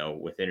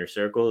 with Inner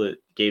Circle. It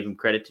gave him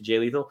credit to Jay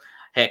Lethal.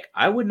 Heck,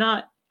 I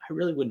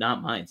really would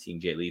not mind seeing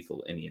Jay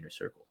Lethal in the Inner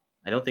Circle.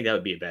 I don't think that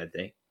would be a bad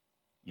thing,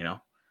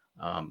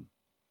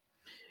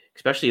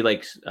 especially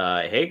like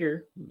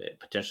Hager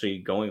potentially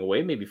going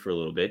away maybe for a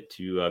little bit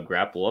to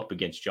grapple up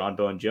against John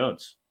Bone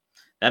Jones.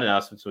 That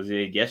announcement was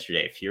made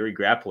yesterday. Fury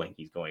Grappling.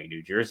 He's going to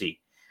New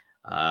Jersey.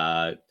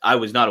 I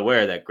was not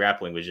aware that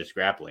grappling was just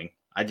grappling.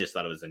 I just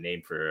thought it was a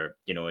name for,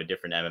 a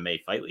different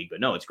MMA fight league, but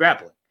no, it's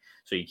grappling.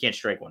 So you can't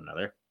strike one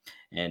another.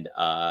 And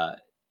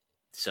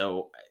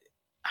so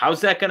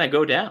how's that going to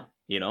go down?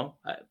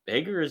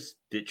 Hager is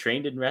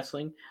trained in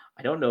wrestling.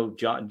 I don't know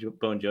John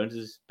Bone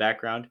Jones's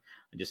background.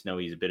 I just know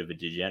he's a bit of a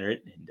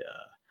degenerate and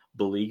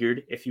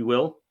beleaguered, if you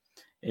will,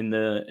 in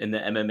the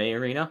MMA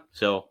arena.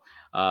 So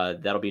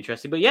that'll be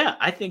interesting. But yeah,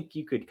 I think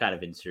you could kind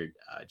of insert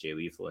Jay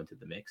Lethal into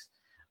the mix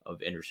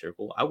of Inner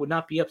Circle. I would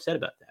not be upset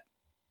about that.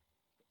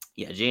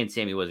 Yeah, Jay and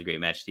Sammy was a great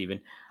match,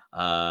 Steven.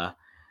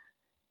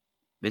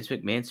 Vince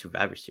McMahon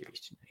Survivor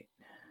Series tonight.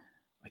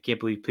 I can't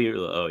believe Peter.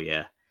 Oh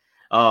yeah.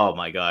 Oh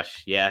my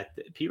gosh. Yeah,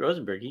 Pete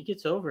Rosenberg, he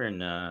gets over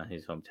in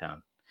his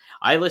hometown.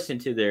 I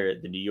listened to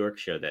the New York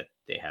show that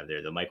they have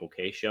there, the Michael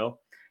Kay show.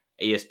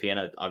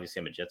 ESPN,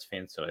 obviously I'm a Jets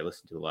fan, so I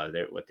listen to a lot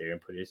of what their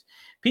input is.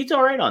 Pete's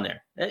all right on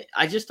there.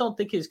 I just don't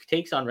think his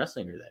takes on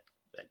wrestling are that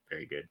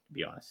very good, to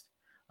be honest.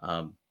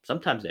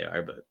 Sometimes they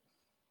are, but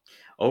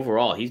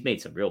overall, he's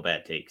made some real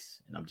bad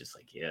takes. And I'm just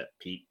like, yeah,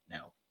 Pete,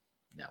 no.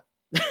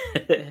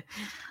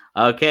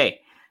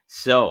 Okay,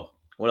 so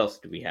what else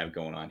do we have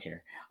going on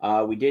here?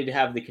 We did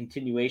have the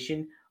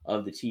continuation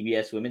of the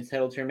TBS Women's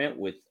Title Tournament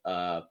with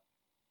Akira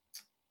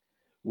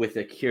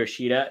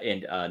Shida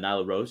and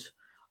Nyla Rose.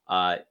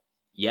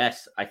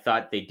 Yes, I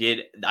thought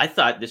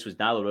this was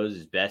Nyla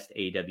Rose's best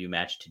AEW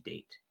match to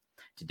date.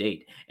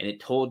 And it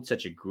told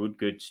such a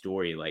good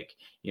story. Like,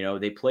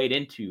 they played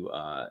into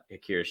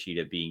Akira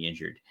Shida being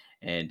injured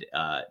and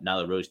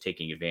Nyla Rose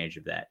taking advantage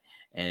of that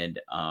and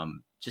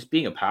just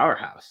being a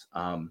powerhouse.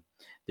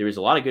 There was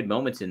a lot of good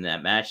moments in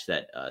that match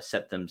that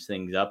set them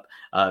things up.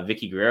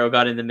 Vicky Guerrero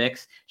got in the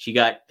mix. She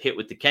got hit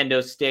with the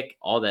kendo stick,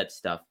 all that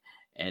stuff.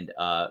 And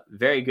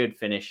very good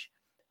finish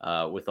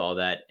with all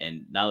that.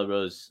 And Nyla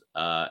Rose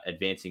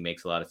advancing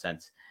makes a lot of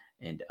sense.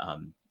 And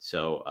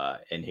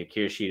and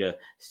Hikaru Shida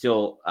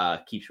still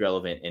keeps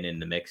relevant and in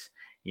the mix,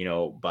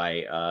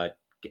 by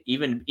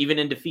even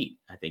in defeat.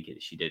 I think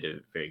she did a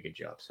very good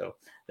job. So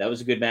that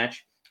was a good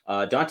match.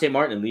 Dante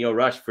Martin and Lio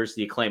Rush versus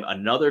the Acclaimed.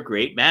 Another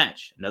great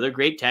match. Another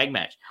great tag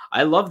match.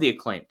 I love the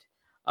Acclaimed.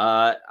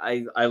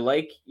 I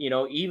like,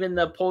 even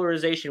the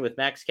polarization with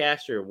Max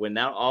Caster when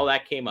all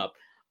that came up.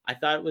 I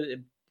thought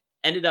it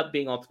ended up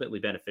being ultimately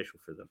beneficial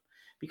for them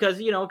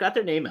because got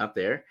their name out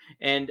there,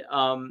 and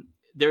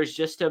there's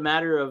just a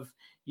matter of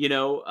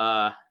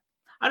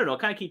I don't know,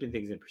 kind of keeping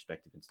things in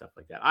perspective and stuff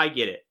like that. I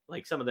get it,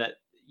 like some of that,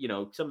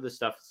 some of the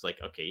stuff is like,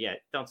 okay, yeah,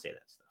 don't say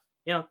that stuff,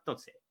 don't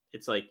say it.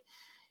 It's like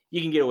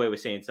you can get away with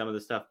saying some of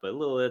the stuff, but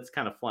it's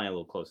kind of flying a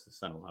little close to the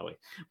sun a lot of ways.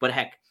 But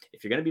heck,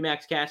 if you're going to be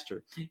Max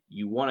Caster,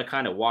 you want to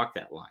kind of walk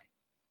that line.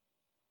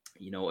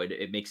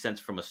 It makes sense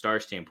from a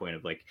star standpoint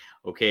of like,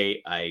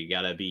 okay, I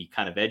gotta be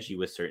kind of edgy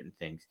with certain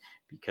things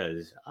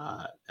because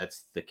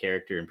that's the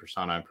character and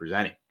persona I'm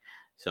presenting.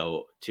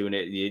 So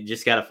you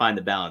just got to find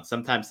the balance.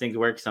 Sometimes things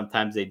work,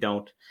 sometimes they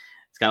don't.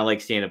 It's kind of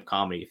like stand-up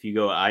comedy. If you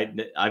go,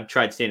 I've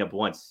tried stand-up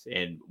once,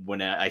 and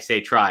when I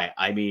say try,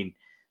 I mean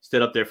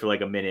stood up there for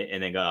like a minute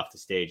and then got off the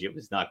stage. It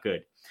was not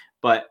good.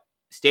 But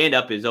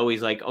stand-up is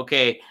always like,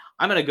 okay,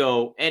 I'm gonna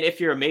go. And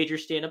if you're a major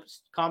stand-up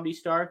comedy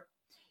star,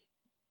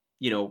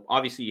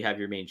 obviously you have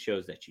your main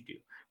shows that you do.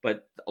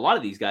 But a lot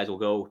of these guys will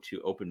go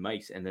to open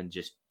mics and then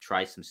just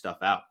try some stuff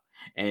out.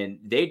 And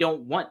they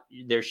don't want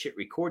their shit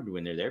recorded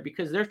when they're there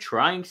because they're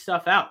trying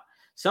stuff out.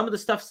 Some of the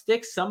stuff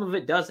sticks, some of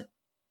it doesn't.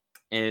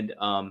 And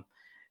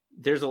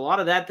there's a lot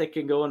of that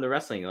can go into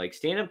wrestling, like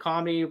stand-up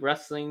comedy,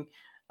 wrestling,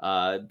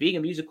 being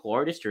a musical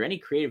artist, or any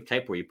creative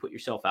type where you put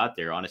yourself out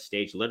there on a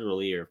stage,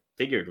 literally or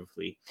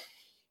figuratively.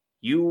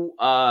 You're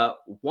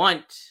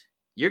going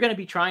to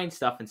be trying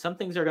stuff, and some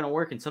things are going to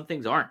work and some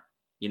things aren't,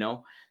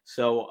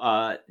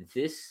 So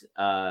this,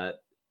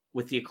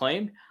 with the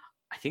Acclaimed,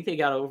 I think they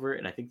got over it,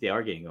 and I think they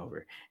are getting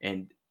over.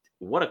 And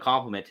what a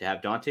compliment to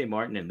have Dante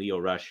Martin and Lio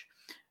Rush.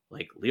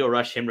 Like Lio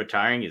Rush, him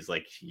retiring is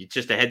like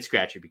just a head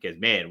scratcher because,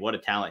 man, what a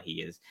talent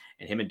he is.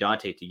 And him and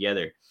Dante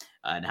together,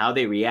 and how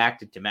they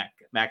reacted to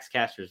Max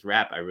Caster's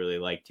rap, I really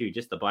like too.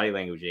 Just the body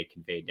language they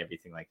conveyed and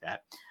everything like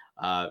that.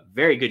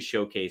 Very good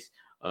showcase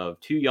of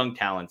two young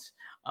talents.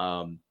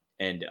 I'm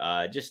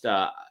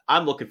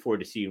looking forward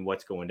to seeing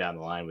what's going down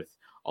the line with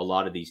a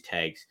lot of these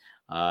tags.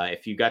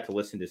 If you got to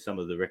listen to some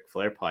of the Ric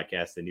Flair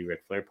podcast, the new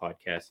Ric Flair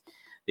podcast,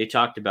 they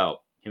talked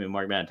about, him and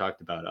Mark Madden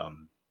talked about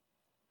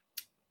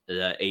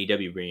the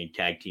AEW bringing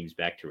tag teams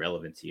back to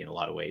relevancy in a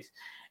lot of ways.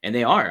 And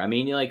they are. I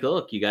mean,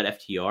 look, you got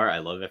FTR. I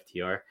love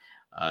FTR.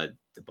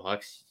 The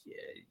Bucks,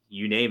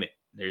 you name it.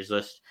 There's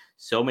just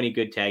so many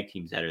good tag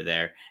teams that are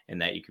there,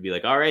 and that you could be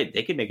like, all right,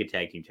 they could make a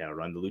tag team title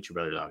run. The Lucha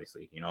Brothers,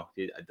 obviously,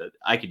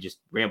 I could just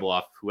ramble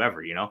off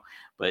whoever,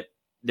 but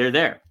they're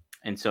there.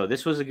 And so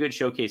this was a good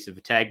showcase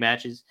of tag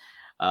matches.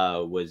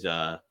 Lio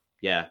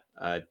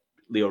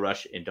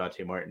Rush and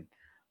Dante Martin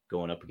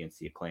going up against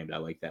the Acclaimed. I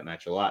like that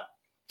match a lot.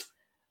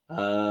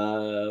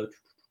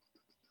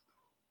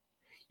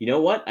 You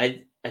know what?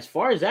 As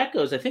far as that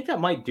goes, I think that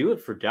might do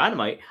it for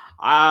Dynamite.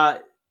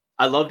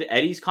 I loved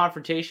Eddie's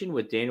confrontation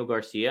with Daniel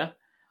Garcia.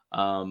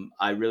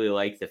 I really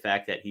like the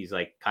fact that he's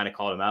like kind of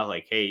called him out,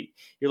 like, hey,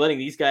 you're letting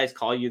these guys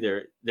call you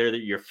they're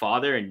your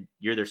father and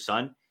you're their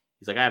son.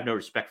 He's like, I have no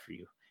respect for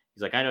you.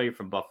 He's like, I know you're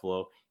from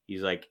Buffalo.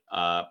 He's like,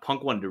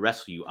 Punk wanted to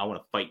wrestle you. I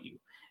want to fight you.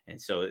 And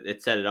so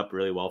it set it up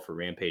really well for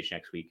Rampage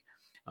next week.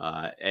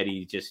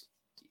 Eddie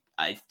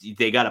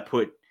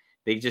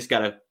they just got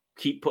to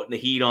keep putting the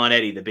heat on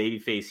Eddie, the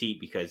babyface heat,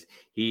 because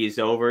he is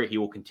over. He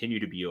will continue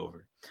to be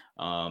over.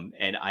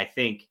 And I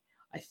think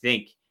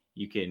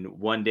you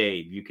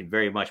can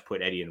very much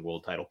put Eddie in the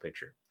world title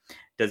picture.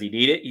 Does he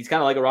need it? He's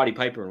kind of like a Roddy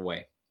Piper in a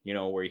way,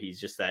 where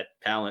he's just that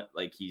talent,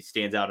 like he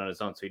stands out on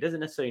his own. So he doesn't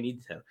necessarily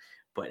need to,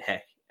 but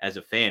heck, as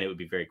a fan, it would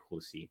be very cool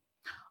to see.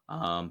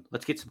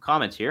 Let's get some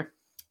comments here.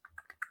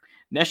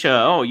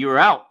 Nesha, oh, you were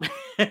out.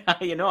 I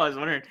was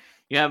wondering,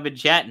 you haven't been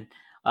chatting.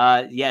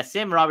 Yeah,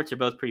 Sam and Roberts are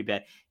both pretty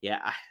bad.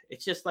 Yeah,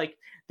 it's just like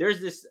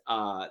there's this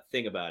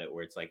thing about it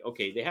where it's like,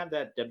 okay, they have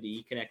that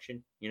WWE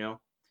connection,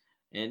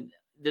 and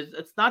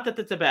it's not that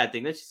that's a bad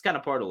thing. That's just kind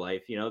of part of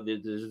life,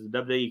 there's a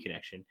WWE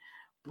connection.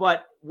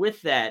 But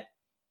with that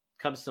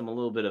comes some a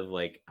little bit of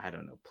like, I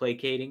don't know,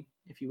 placating,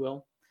 if you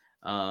will.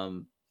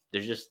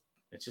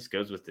 It just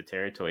goes with the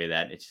territory of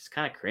that. It's just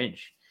kind of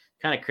cringe.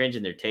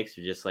 And their takes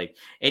are just like,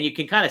 and you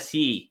can kind of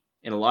see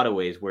in a lot of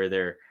ways where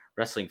their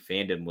wrestling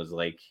fandom was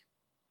like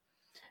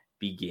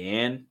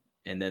began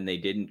and then they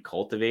didn't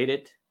cultivate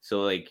it.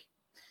 So like,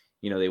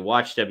 they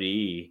watched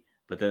WWE,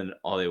 but then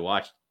all they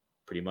watched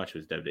pretty much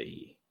was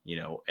WWE,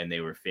 and they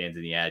were fans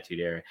in the Attitude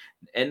Era.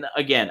 And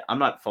again, I'm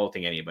not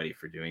faulting anybody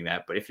for doing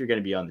that, but if you're going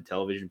to be on the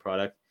television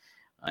product,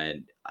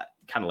 and I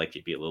kind of like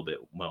to be a little bit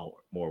more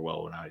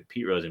well-known.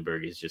 Pete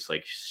Rosenberg is just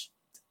like,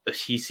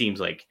 he seems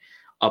like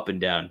up and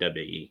down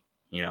WWE,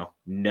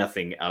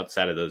 nothing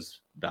outside of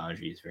those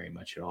boundaries very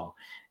much at all.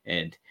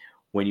 And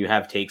when you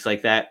have takes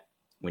like that,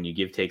 when you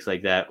give takes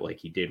like that, like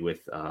he did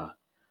with,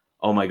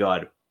 oh my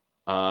God,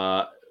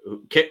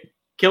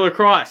 Killer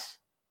Cross,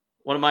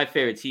 one of my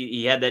favorites.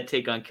 He had that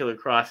take on Killer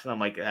Cross, and I'm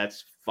like,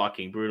 that's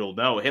fucking brutal.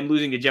 No, him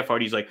losing to Jeff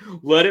Hardy, he's like,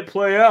 let it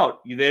play out.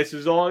 This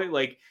is all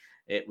like,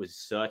 it was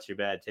such a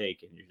bad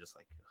take, and you're just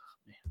like, oh,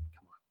 man,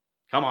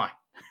 come on.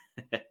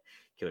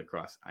 Killer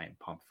Cross, I am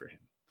pumped for him.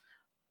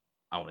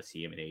 I want to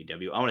see him in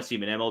AEW. I want to see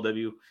him in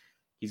MLW.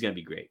 He's going to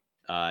be great.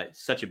 Got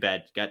such a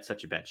bad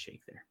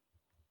shake there.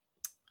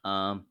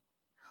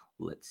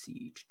 Let's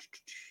see.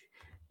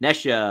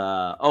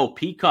 Nesha. Oh,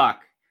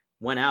 Peacock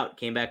went out,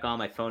 came back on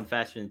my phone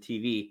faster than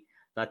TV.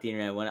 Thought the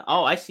internet went out.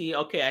 Oh, I see.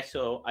 Okay, I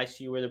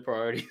see where the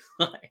priorities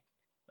lie.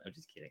 I'm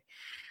just kidding.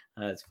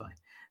 That's fine.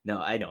 No,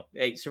 I know.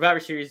 Hey, Survivor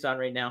Series is on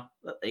right now.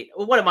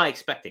 What am I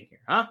expecting here,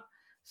 huh?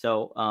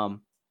 So,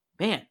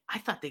 man, I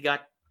thought they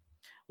got.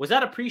 Was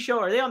that a pre-show?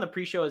 Are they on the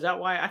pre-show? Is that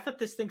why? I thought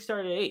this thing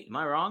started at 8. Am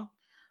I wrong?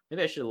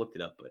 Maybe I should have looked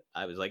it up, but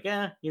I was like,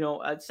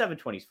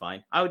 7:20 is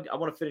fine. I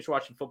want to finish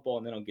watching football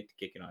and then I'll get to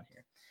kicking on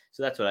here.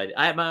 So that's what I did.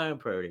 I have my own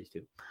priorities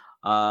too.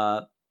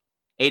 AW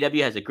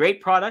has a great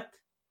product,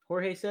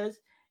 Jorge says,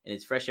 and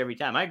it's fresh every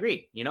time. I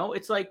agree.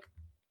 It's like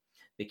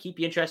they keep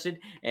you interested,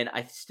 and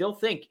I still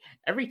think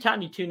every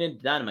time you tune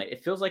into Dynamite,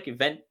 it feels like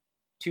event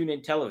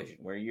tune-in television,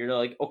 where you're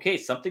like, okay,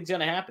 something's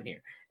gonna happen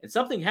here, and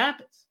something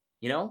happens.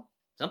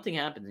 Something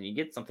happens, and you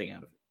get something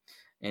out of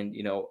it. And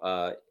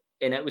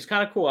and it was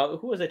kind of cool.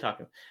 Who was I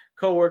talking to?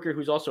 Coworker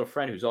who's also a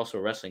friend, who's also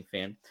a wrestling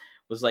fan,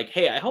 was like,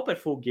 hey, I hope at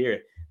Full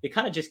Gear they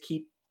kind of just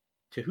keep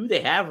to who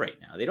they have right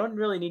now. They don't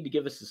really need to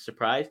give us a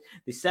surprise.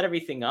 They set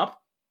everything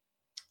up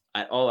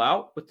at All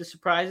Out with the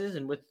surprises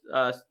and with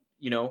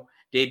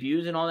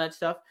debuts and all that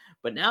stuff.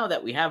 But now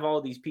that we have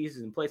all these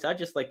pieces in place, I'd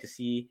just like to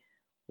see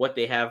what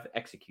they have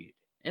executed.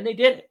 And they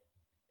did it.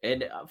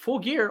 And Full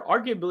Gear,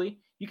 arguably,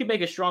 you could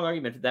make a strong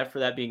argument for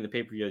that being the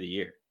pay-per-view of the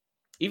year,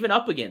 even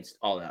up against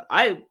All Out.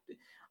 I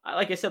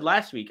like I said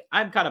last week,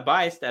 I'm kind of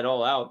biased at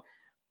All Out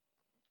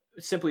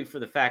simply for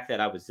the fact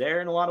that I was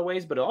there in a lot of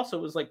ways, but it also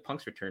was like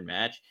Punk's return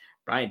match.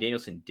 Bryan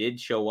Danielson did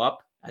show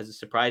up as a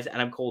surprise.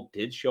 Adam Cole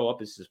did show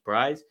up as a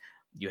surprise.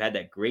 You had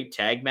that great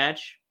tag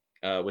match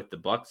with the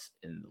Bucks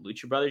and the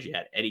Lucha Brothers. You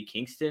had Eddie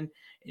Kingston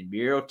and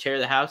Miro tear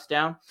the house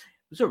down.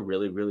 It was a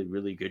really, really,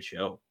 really good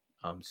show.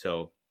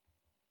 So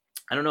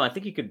I don't know. I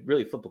think you could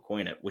really flip a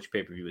coin at which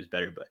pay-per-view was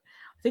better, but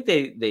I think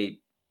they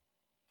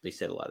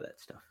said a lot of that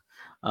stuff.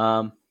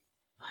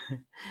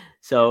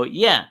 So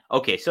yeah.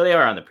 Okay. So they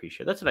are on the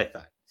pre-show. That's what I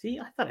thought. See,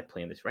 I thought I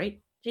planned this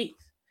right. Jeez.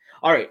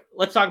 All right.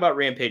 Let's talk about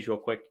Rampage real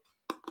quick.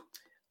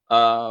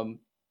 I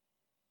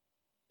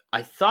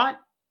thought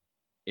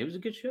it was a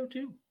good show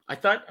too. I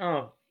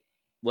thought,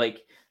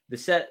 like the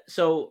set.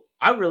 So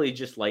I really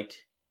just liked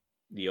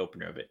the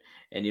opener of it.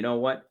 And you know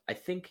what? I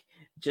think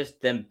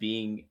just them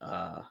being,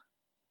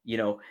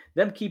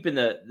 them keeping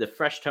the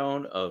fresh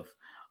tone of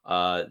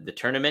the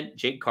tournament.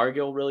 Jade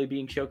Cargill really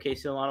being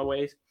showcased in a lot of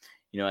ways,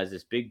 as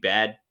this big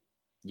bad,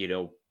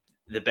 the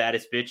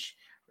baddest bitch,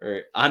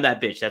 or on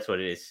that bitch. That's what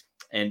it is.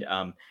 And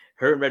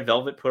her and Red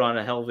Velvet put on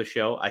a hell of a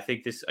show. I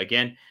think this,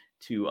 again,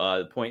 to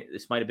the point,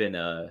 this might have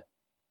been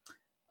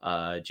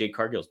Jade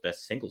Cargill's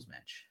best singles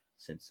match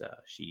since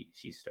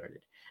she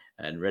started.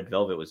 And Red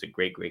Velvet was a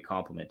great, great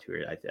compliment to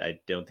her. I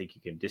don't think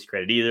you can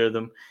discredit either of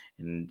them.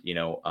 And,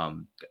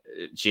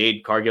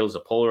 Jade Cargill is a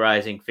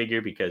polarizing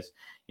figure because,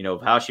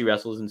 of how she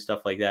wrestles and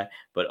stuff like that.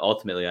 But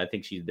ultimately, I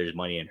think there's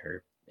money in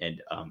her, and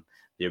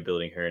they're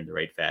building her in the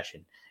right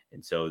fashion.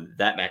 And so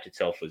that match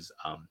itself was,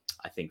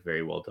 I think,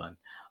 very well done.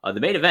 The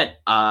main event,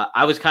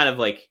 I was kind of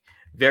like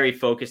very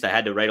focused. I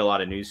had to write a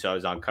lot of news, so I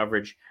was on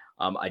coverage.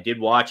 I did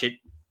watch it.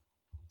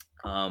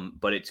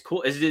 But it's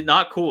cool. Is it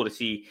not cool to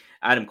see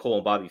Adam Cole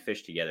and Bobby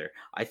Fish together?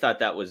 I thought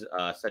that was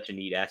such a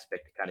neat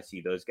aspect to kind of see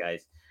those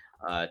guys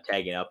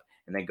tagging up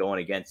and then going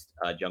against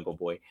Jungle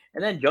Boy.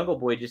 And then Jungle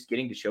Boy just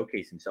getting to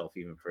showcase himself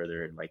even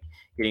further and like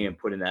getting him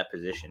put in that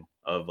position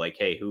of like,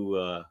 hey,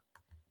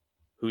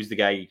 who's the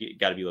guy you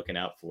got to be looking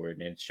out for?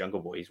 And it's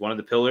Jungle Boy. He's one of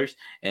the pillars,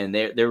 and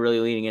they're really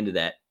leaning into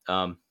that.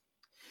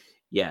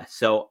 Yeah,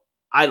 so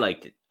I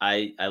liked it.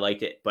 I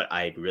liked it, but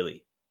I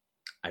really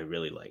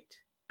liked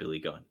Billy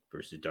Gunn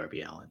versus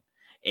Darby Allin.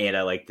 And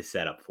I like the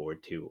setup for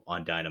it too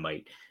on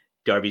Dynamite.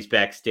 Darby's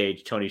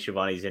backstage. Tony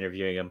Schiavone's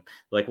interviewing him.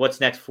 Like, what's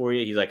next for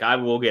you? He's like, I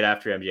will get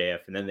after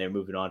MJF. And then they're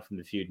moving on from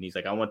the feud. And he's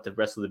like, I want to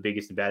wrestle the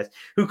biggest and baddest.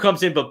 Who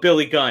comes in but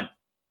Billy Gunn?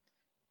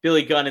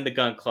 Billy Gunn in the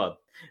Gun Club.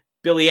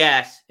 Billy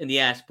Ass in the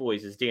Ass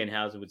Boys, as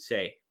Danhausen would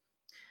say.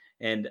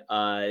 And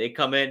they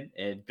come in,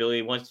 and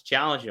Billy wants to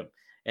challenge him.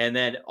 And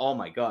then, oh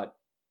my God.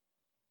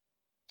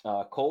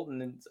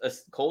 Colton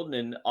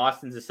and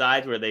Austin's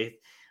asides where they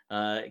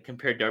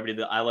compared Darby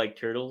to the I Like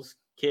Turtles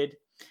kid.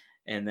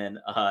 And then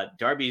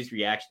Darby's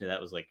reaction to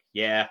that was like,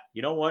 yeah,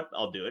 you know what?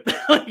 I'll do it.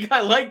 Like, I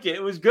liked it.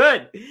 It was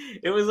good.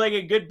 It was like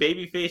a good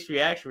babyface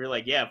reaction. We're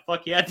like, yeah,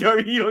 fuck yeah,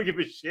 Darby. You don't give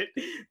a shit.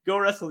 Go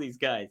wrestle these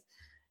guys.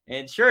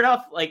 And sure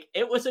enough, like,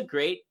 it was a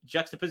great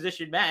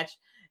juxtaposition match.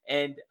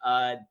 And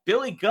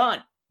Billy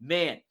Gunn,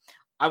 man,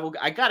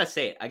 I gotta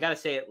say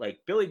it. Like,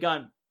 Billy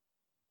Gunn,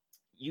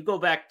 you go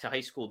back to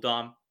high school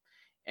Dom,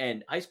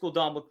 and high school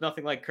Dom looked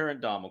nothing like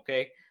current Dom,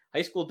 okay?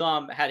 High school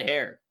Dom had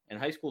hair, and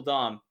high school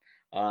Dom,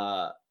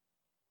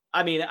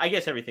 I mean, I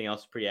guess everything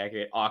else is pretty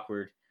accurate.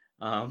 Awkward.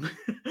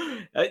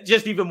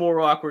 Just even more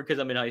awkward because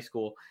I'm in high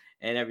school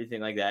and everything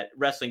like that.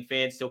 Wrestling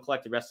fans still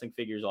collected wrestling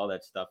figures, all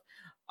that stuff.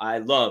 I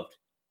loved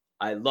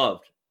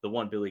the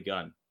one Billy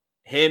Gunn.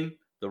 Him,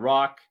 The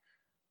Rock,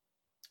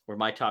 were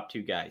my top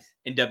two guys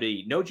in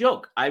WWE. No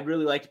joke. I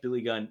really liked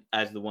Billy Gunn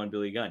as the one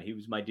Billy Gunn. He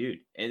was my dude.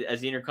 And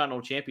as the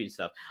Intercontinental Champion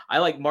stuff. I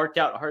like marked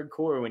out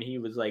hardcore when he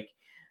was like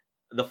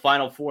the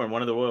final four in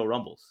one of the Royal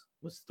Rumbles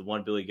was the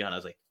one Billy Gunn. I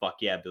was like, fuck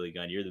yeah, Billy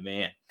Gunn, you're the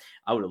man.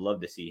 I would have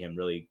loved to see him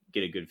really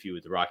get a good feud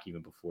with The Rock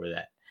even before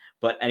that.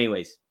 But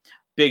anyways,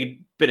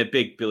 been a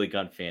big Billy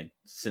Gunn fan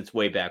since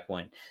way back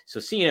when. So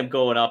seeing him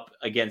going up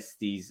against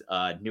these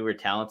newer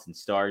talents and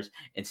stars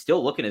and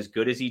still looking as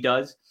good as he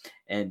does,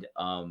 and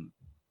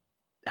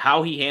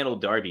how he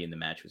handled Darby in the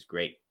match was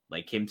great.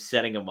 Like him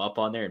setting him up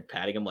on there and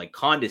patting him, like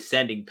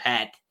condescending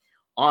pat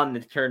on the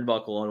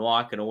turnbuckle and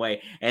walking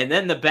away. And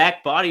then the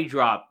back body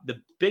drop, the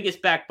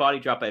biggest back body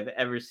drop I've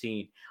ever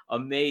seen.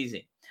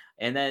 Amazing.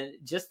 And then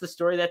just the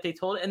story that they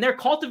told, and they're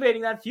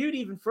cultivating that feud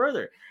even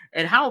further.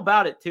 And how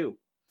about it too?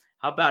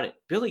 How about it?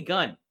 Billy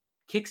Gunn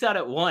kicks out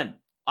at 1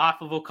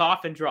 off of a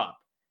coffin drop.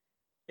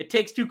 It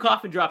takes 2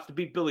 coffin drops to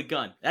beat Billy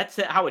Gunn. That's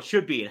how it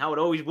should be and how it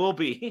always will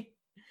be.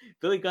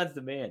 Billy Gunn's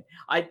the man.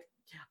 I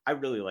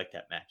really like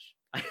that match.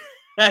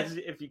 As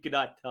if you could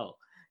not tell.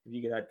 If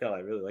you could not tell, I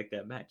really like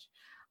that match.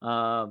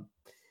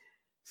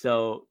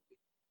 So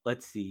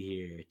let's see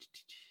here.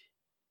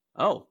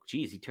 Oh,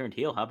 geez, he turned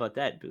heel. How about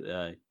that?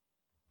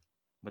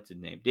 What's his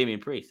name? Damian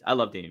Priest. I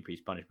love Damian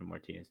Priest, Punishment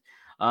Martinez.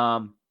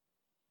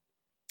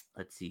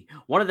 Let's see.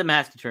 One of them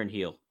has to turn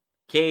heel.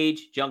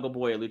 Cage, Jungle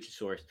Boy, or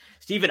Luchasaurus.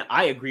 Steven,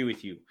 I agree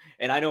with you.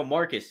 And I know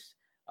Marcus,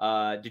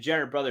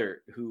 Degenerate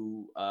Brother,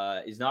 who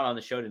is not on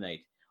the show tonight,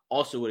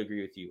 also would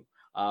agree with you.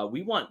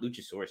 We want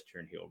Luchasaurus to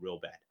turn heel real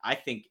bad. I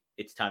think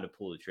it's time to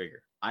pull the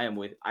trigger.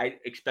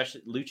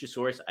 Especially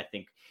Luchasaurus, I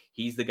think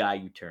he's the guy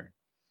you turn.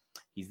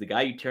 He's the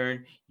guy you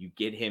turn. You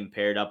get him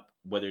paired up,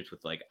 whether it's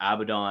with like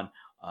Abaddon,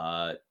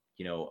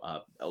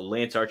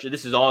 Lance Archer.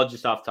 This is all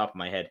just off the top of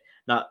my head.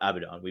 Not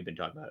Abaddon. We've been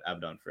talking about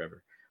Abaddon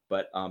forever.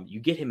 But you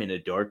get him in a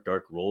dark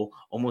role,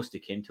 almost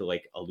akin to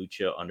like a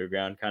Lucha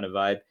Underground kind of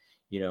vibe.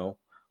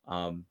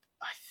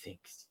 I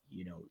think,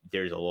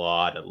 there's a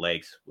lot of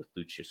legs with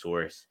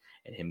Luchasaurus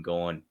and him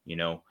going,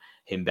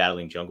 him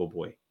battling Jungle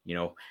Boy,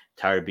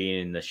 tired of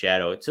being in the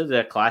shadow. It's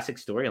a classic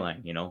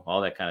storyline,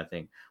 all that kind of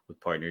thing with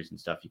partners and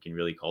stuff you can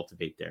really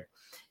cultivate there.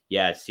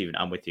 Yeah, Steven,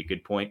 I'm with you.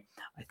 Good point.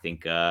 I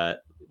think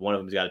one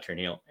of them's got to turn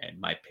heel, and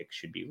my pick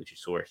should be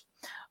Luchasaurus.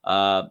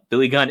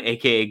 Billy Gunn,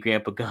 a.k.a.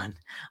 Grandpa Gunn.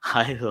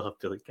 I love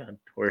Billy Gunn.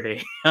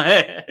 Jorge.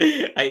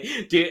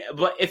 I do,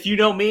 but if you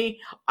know me,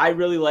 I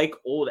really like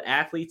old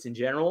athletes in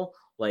general.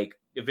 Like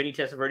Vinny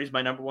Testaverde is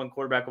my number one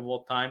quarterback of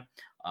all time.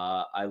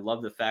 I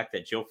love the fact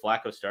that Joe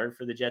Flacco started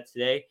for the Jets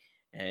today.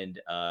 And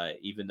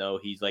even though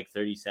he's like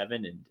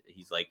 37 and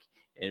he's like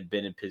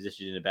been in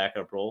position in a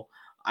backup role,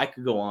 I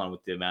could go on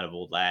with the amount of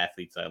old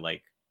athletes I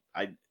like.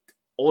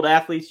 Old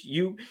athletes,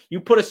 you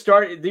put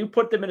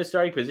them in a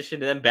starting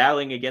position and then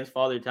battling against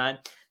Father Time.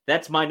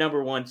 That's my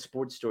number one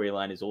sports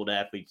storyline is old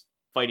athletes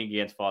fighting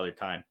against Father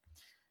Time.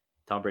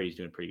 Tom Brady's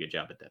doing a pretty good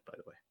job at that, by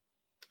the way.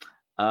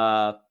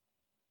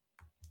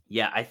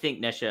 Yeah, I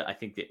think Nesha, I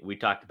think that we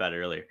talked about it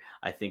earlier.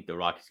 I think The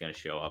Rock is going to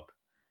show up.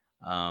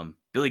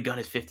 Billy Gunn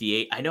is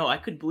 58. I know, I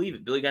couldn't believe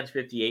it. Billy Gunn's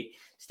 58.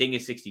 Sting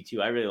is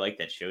 62. I really like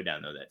that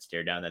showdown, though, that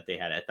stare down that they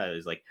had. I thought it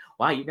was like,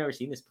 wow, you've never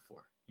seen this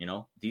before.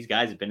 These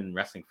guys have been in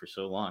wrestling for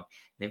so long.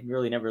 They've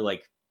really never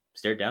like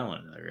stared down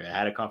one another or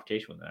had a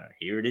confrontation with one another.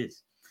 Here it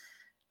is.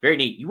 Very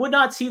neat. You would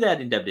not see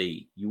that in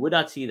WWE. You would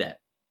not see that.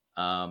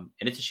 And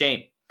it's a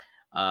shame.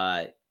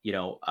 I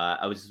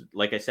was,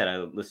 like I said, I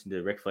listened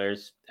to Ric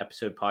Flair's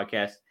episode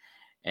podcast,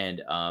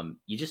 and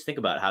you just think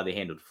about how they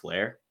handled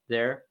Flair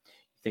there.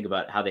 Think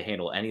about how they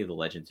handle any of the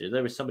legends.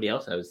 There was somebody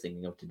else I was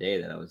thinking of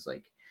today that I was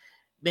like,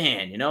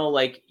 man,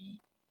 like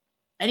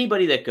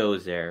anybody that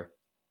goes there,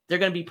 they're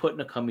going to be put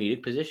in a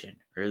comedic position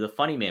or the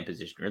funny man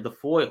position or the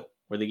foil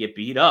where they get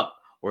beat up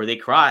or they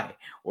cry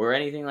or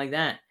anything like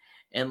that.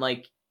 And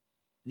like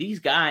these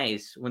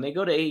guys, when they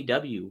go to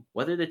AEW,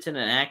 whether it's in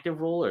an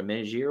active role or a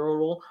managerial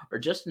role or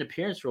just an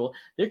appearance role,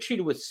 they're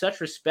treated with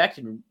such respect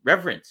and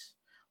reverence.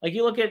 Like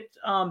you look at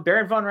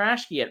Baron Von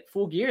Raschke at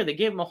Full Gear, they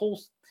gave him a whole.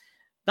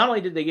 Not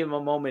only did they give him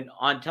a moment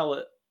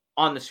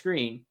on the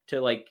screen to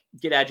like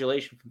get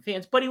adulation from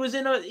fans, but he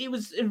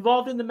was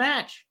involved in the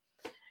match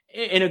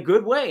in a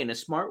good way, in a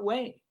smart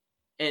way.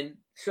 And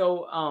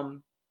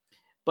so,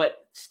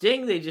 but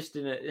Sting, they just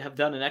have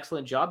done an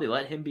excellent job. They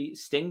let him be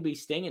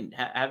Sting and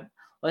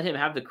let him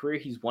have the career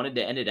he's wanted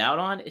to end it out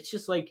on. It's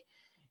just like,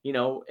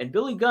 and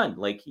Billy Gunn,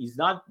 like he's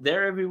not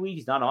there every week.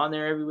 He's not on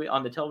there every week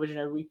on the television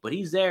every week, but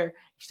he's there.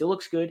 He still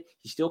looks good.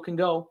 He still can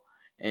go.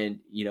 And,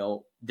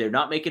 they're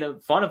not making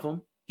fun of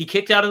him. He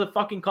kicked out of the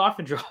fucking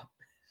coffin drop.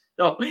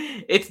 So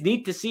it's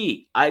neat to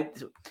see.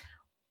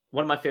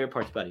 One of my favorite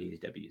parts about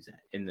AEW is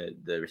that in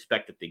the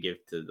respect that they give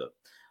to the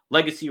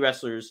legacy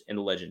wrestlers and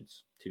the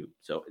legends too.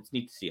 So it's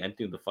neat to see. I'm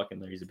doing the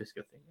fucking Larry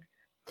Zbyszko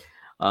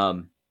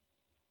thing.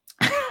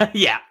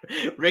 Yeah,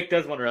 Rick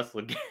does want to wrestle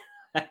again.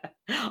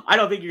 I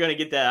don't think you're going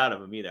to get that out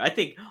of him either. I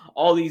think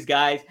all these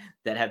guys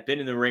that have been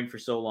in the ring for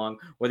so long,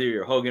 whether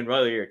you're Hogan,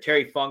 whether you're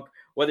Terry Funk,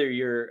 whether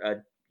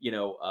you're,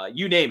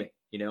 you name it,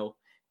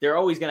 they're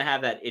always going to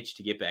have that itch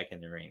to get back in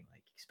the ring.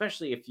 Like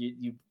especially if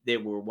they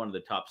were one of the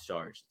top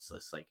stars. It's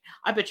just like,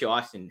 I bet you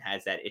Austin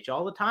has that itch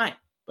all the time,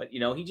 but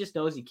he just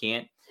knows he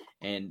can't,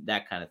 and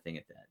that kind of thing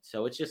at that.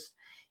 So it's just,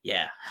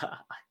 yeah,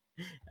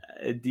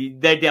 they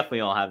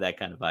definitely all have that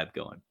kind of vibe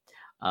going.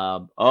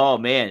 Oh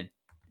man,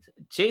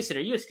 Jason,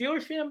 are you a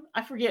Steelers fan?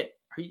 I forget.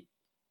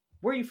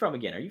 Where are you from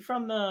again? Are you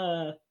from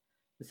the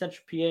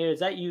Central PA?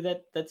 Is that you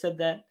that said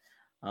that?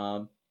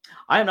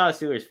 I am not a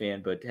Steelers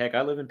fan, but heck,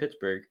 I live in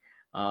Pittsburgh.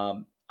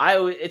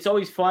 It's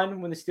always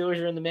fun when the Steelers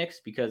are in the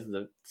mix because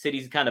the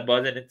city's kind of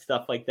buzzing and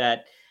stuff like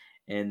that,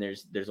 and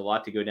there's a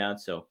lot to go down.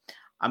 So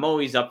I'm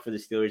always up for the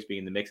Steelers being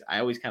in the mix. I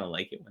always kind of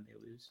like it when they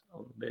lose a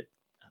little bit.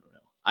 I don't know.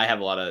 I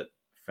have a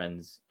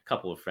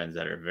couple of friends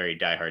that are very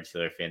diehard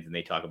Steelers fans, and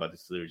they talk about the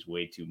Steelers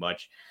way too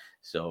much.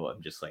 So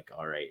I'm just like,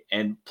 all right.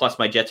 And plus,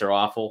 my Jets are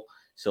awful.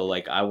 So,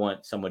 like, I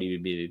want somebody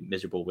to be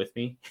miserable with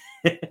me.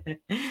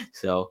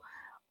 So,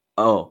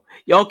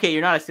 okay,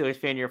 you're not a Steelers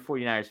fan. You're a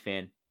 49ers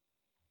fan.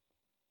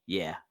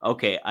 Yeah,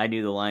 okay. I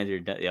knew the Lions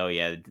are – oh,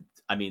 yeah.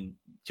 I mean,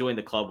 join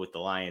the club with the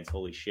Lions.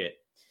 Holy shit.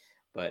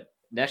 But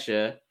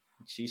Nesha,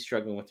 she's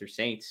struggling with her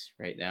Saints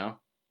right now.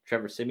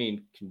 Trevor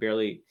Siemian can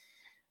barely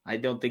 – I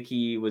don't think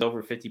he was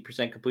over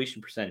 50%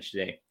 completion percentage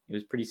today. It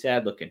was pretty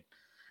sad looking.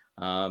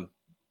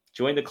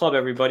 Join the club,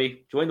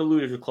 everybody. Join the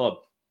Loser Club.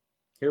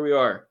 Here we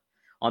are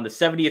on the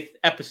 70th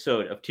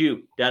episode of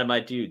 2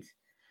 Dynamite Dudes.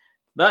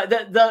 But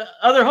the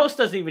other host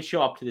doesn't even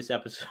show up to this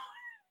episode.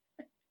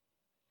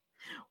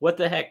 What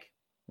the heck?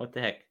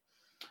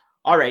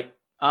 All right.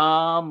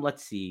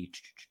 Let's see.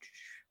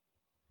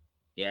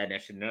 Yeah,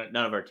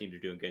 none of our teams are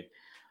doing good.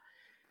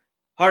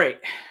 All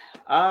right.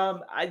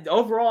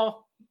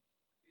 Overall,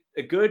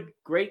 a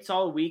great,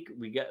 solid week.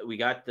 We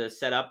got the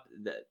setup,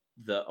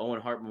 the Owen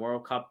Hart Memorial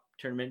Cup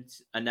tournament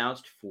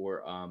announced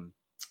for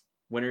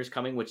winners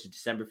coming, which is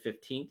December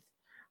 15th.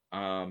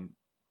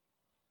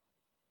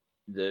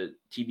 The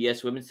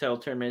TBS Women's Title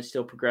Tournament is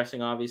still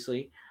progressing,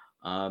 obviously.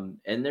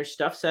 And there's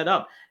stuff set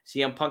up.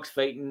 CM Punk's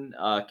fighting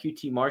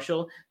QT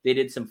Marshall. They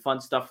did some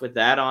fun stuff with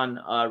that on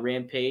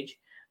Rampage.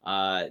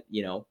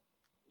 You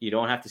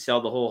don't have to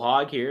sell the whole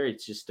hog here.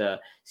 It's just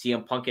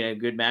CM Punk in a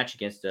good match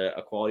against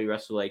a quality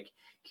wrestler like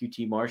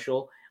QT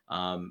Marshall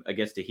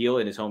against a heel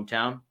in his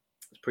hometown.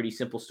 It's pretty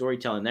simple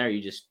storytelling there.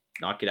 You just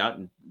knock it out,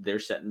 and they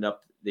set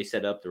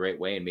it up the right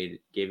way and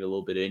gave it a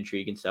little bit of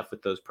intrigue and stuff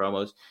with those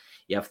promos.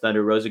 You have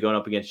Thunder Rosa going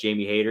up against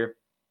Jamie Hayter.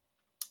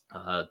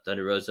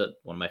 Thunder Rosa,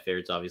 one of my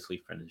favorites, obviously,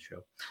 friend of the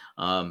show.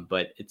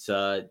 But it's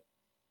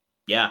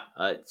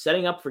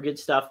setting up for good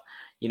stuff.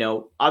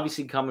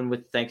 Obviously coming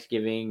with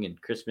Thanksgiving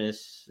and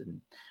Christmas and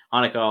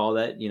Hanukkah, all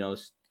that,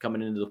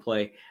 coming into the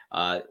play.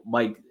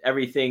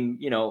 Everything,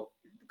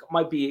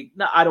 might be,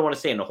 I don't want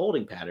to say in a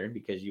holding pattern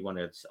because you want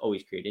to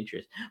always create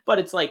interest, but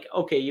it's like,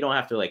 okay, you don't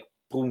have to like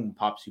boom,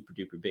 pop super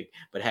duper big,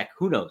 but heck,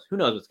 who knows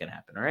what's going to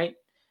happen. All right.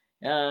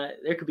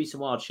 There could be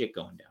some wild shit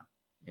going down,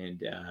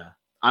 and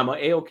I'm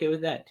okay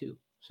with that too.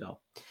 So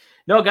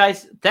no,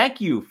 guys, thank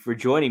you for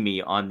joining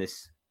me on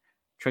this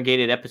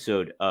truncated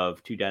episode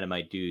of 2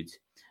 Dynamite Dudes.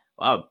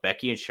 Wow.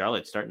 Becky and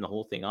Charlotte starting the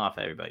whole thing off,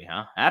 everybody,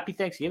 huh? Happy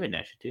Thanksgiving,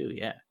 Nesha, too.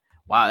 Yeah.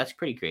 Wow. That's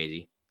pretty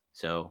crazy.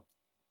 So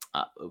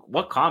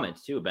what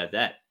comments too about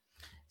that?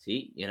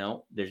 See,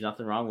 there's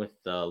nothing wrong with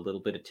a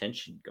little bit of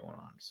tension going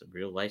on. Some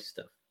real life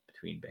stuff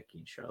between Becky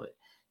and Charlotte,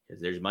 because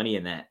there's money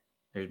in that.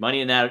 There's money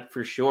in that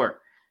for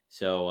sure.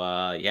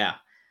 So, yeah.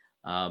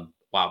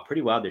 Wow.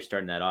 Pretty wild. They're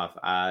starting that off.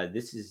 That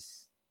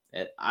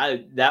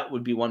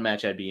would be one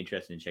match I'd be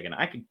interested in checking.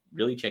 I could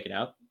really check it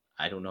out.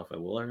 I don't know if I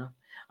will or not.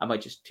 I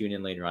might just tune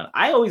in later on.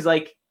 I always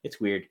it's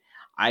weird.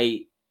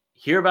 I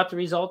hear about the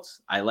results.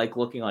 I like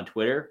looking on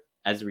Twitter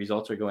as the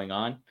results are going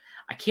on.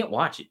 I can't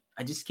watch it.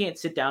 I just can't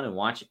sit down and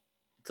watch it.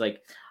 It's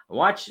like, I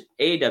watch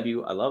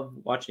AEW. I love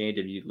watching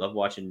AEW. Love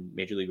watching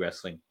Major League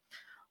Wrestling.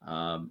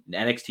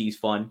 NXT is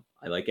fun.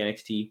 I like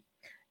NXT.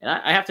 And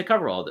I have to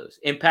cover all those.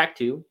 Impact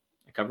too.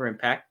 I cover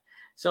Impact.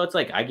 So it's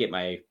like I get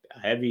my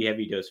heavy,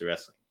 heavy dose of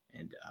wrestling.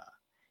 And,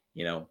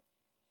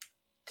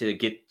 to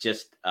get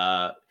just,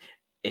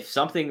 if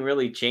something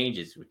really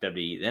changes with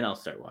WWE, then I'll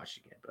start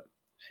watching it. But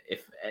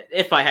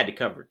if I had to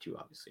cover it too,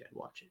 obviously I'd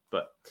watch it.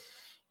 But,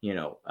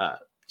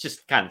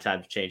 just kind of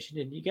times change,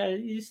 and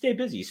you stay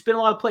busy. You spin a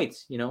lot of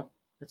plates,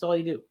 that's all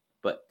you do.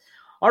 But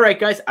all right,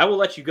 guys, I will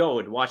let you go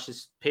and watch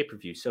this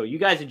pay-per-view. So you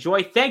guys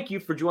enjoy. Thank you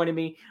for joining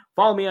me.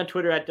 Follow me on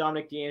Twitter at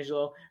Dominic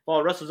D'Angelo.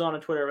 Follow WrestleZone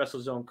on Twitter at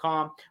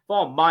WrestleZone.com.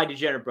 Follow my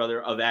degenerate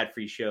brother of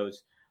ad-free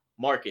shows,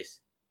 Marcus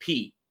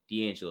P.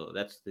 D'Angelo.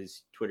 That's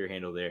his Twitter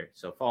handle there.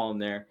 So follow him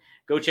there.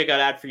 Go check out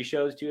ad-free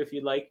shows too if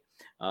you'd like.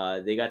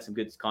 They got some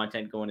good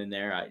content going in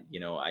there. I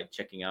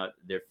checking out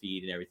their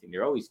feed and everything.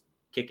 They're always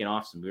kicking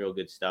off some real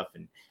good stuff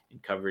and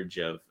coverage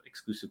of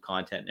exclusive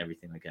content and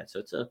everything like that. So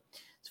it's a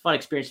fun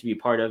experience to be a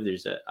part of.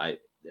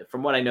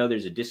 From what I know,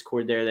 there's a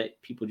Discord there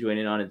that people join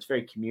in on. It's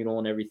very communal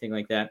and everything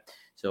like that.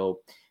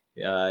 So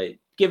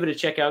give it a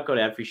check out. Go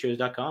to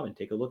adfreeshows.com and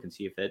take a look and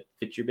see if it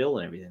fits your bill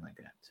and everything like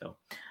that. So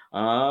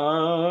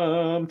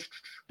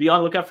be on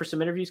the lookout for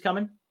some interviews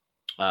coming.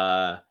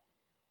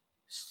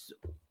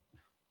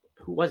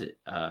 Who who was it?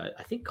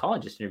 I think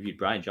Colin just interviewed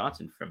Brian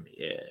Johnson from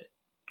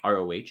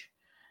ROH.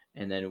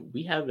 And then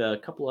we have a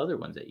couple other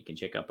ones that you can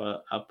check up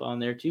on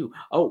there too.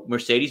 Oh,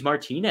 Mercedes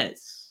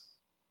Martinez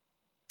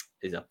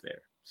is up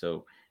there.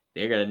 So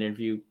they got an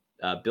interview.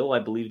 Bill, I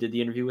believe, did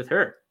the interview with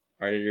her,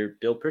 our editor,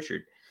 Bill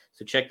Pritchard.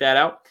 So check that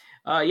out.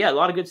 Yeah, a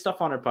lot of good stuff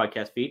on our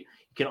podcast feed.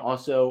 You can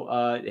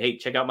also,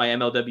 check out my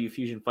MLW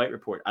Fusion Fight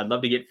Report. I'd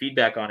love to get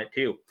feedback on it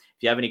too.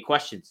 If you have any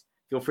questions,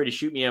 feel free to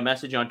shoot me a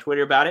message on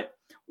Twitter about it.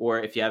 Or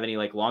if you have any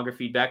longer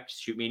feedback,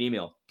 just shoot me an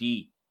email,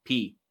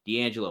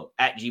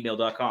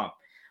 dpdangelo@gmail.com.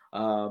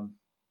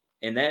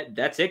 And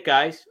that's it,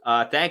 guys.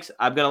 Thanks.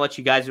 I'm going to let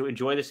you guys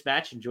enjoy this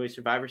match. Enjoy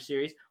Survivor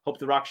Series. Hope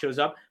The Rock shows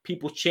up.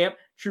 People's champ.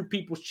 True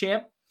people's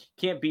champ.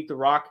 Can't beat The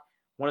Rock.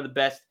 One of the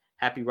best.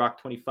 Happy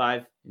Rock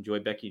 25. Enjoy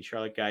Becky and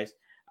Charlotte, guys.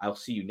 I'll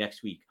see you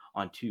next week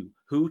on Two.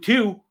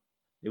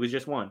 It was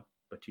just one,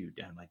 but two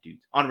Dynamite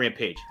Dudes on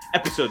Rampage.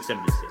 Episode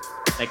 76.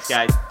 Thanks,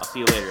 guys. I'll see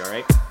you later, all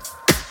right?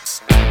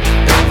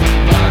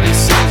 Everybody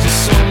says you're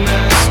so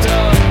messed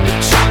up,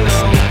 but you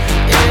know,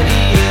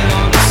 idiot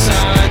on the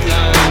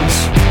sidelines.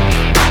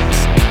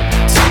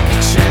 Take a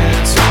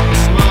chance on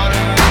a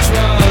modern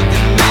drug,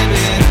 and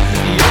maybe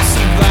you'll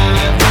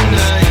survive the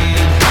night.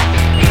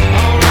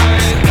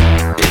 Alright,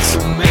 it's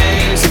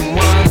amazing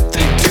what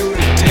they do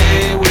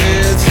today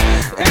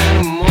with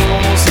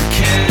animals and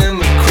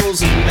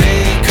chemicals and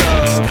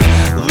makeup.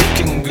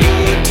 Looking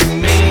good to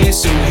me,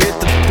 so hit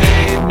the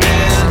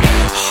pavement.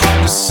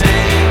 Hard to say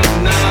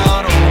we're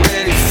not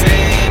already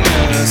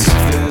famous.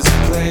 If there's a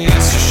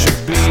place you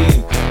should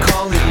be,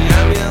 call the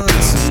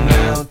ambulance and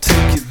they'll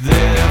take you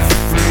there for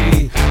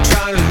free.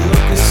 Try to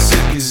look as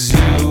sick as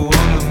you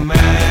on the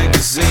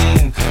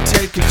magazine.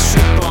 Take a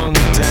trip on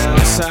the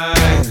downside.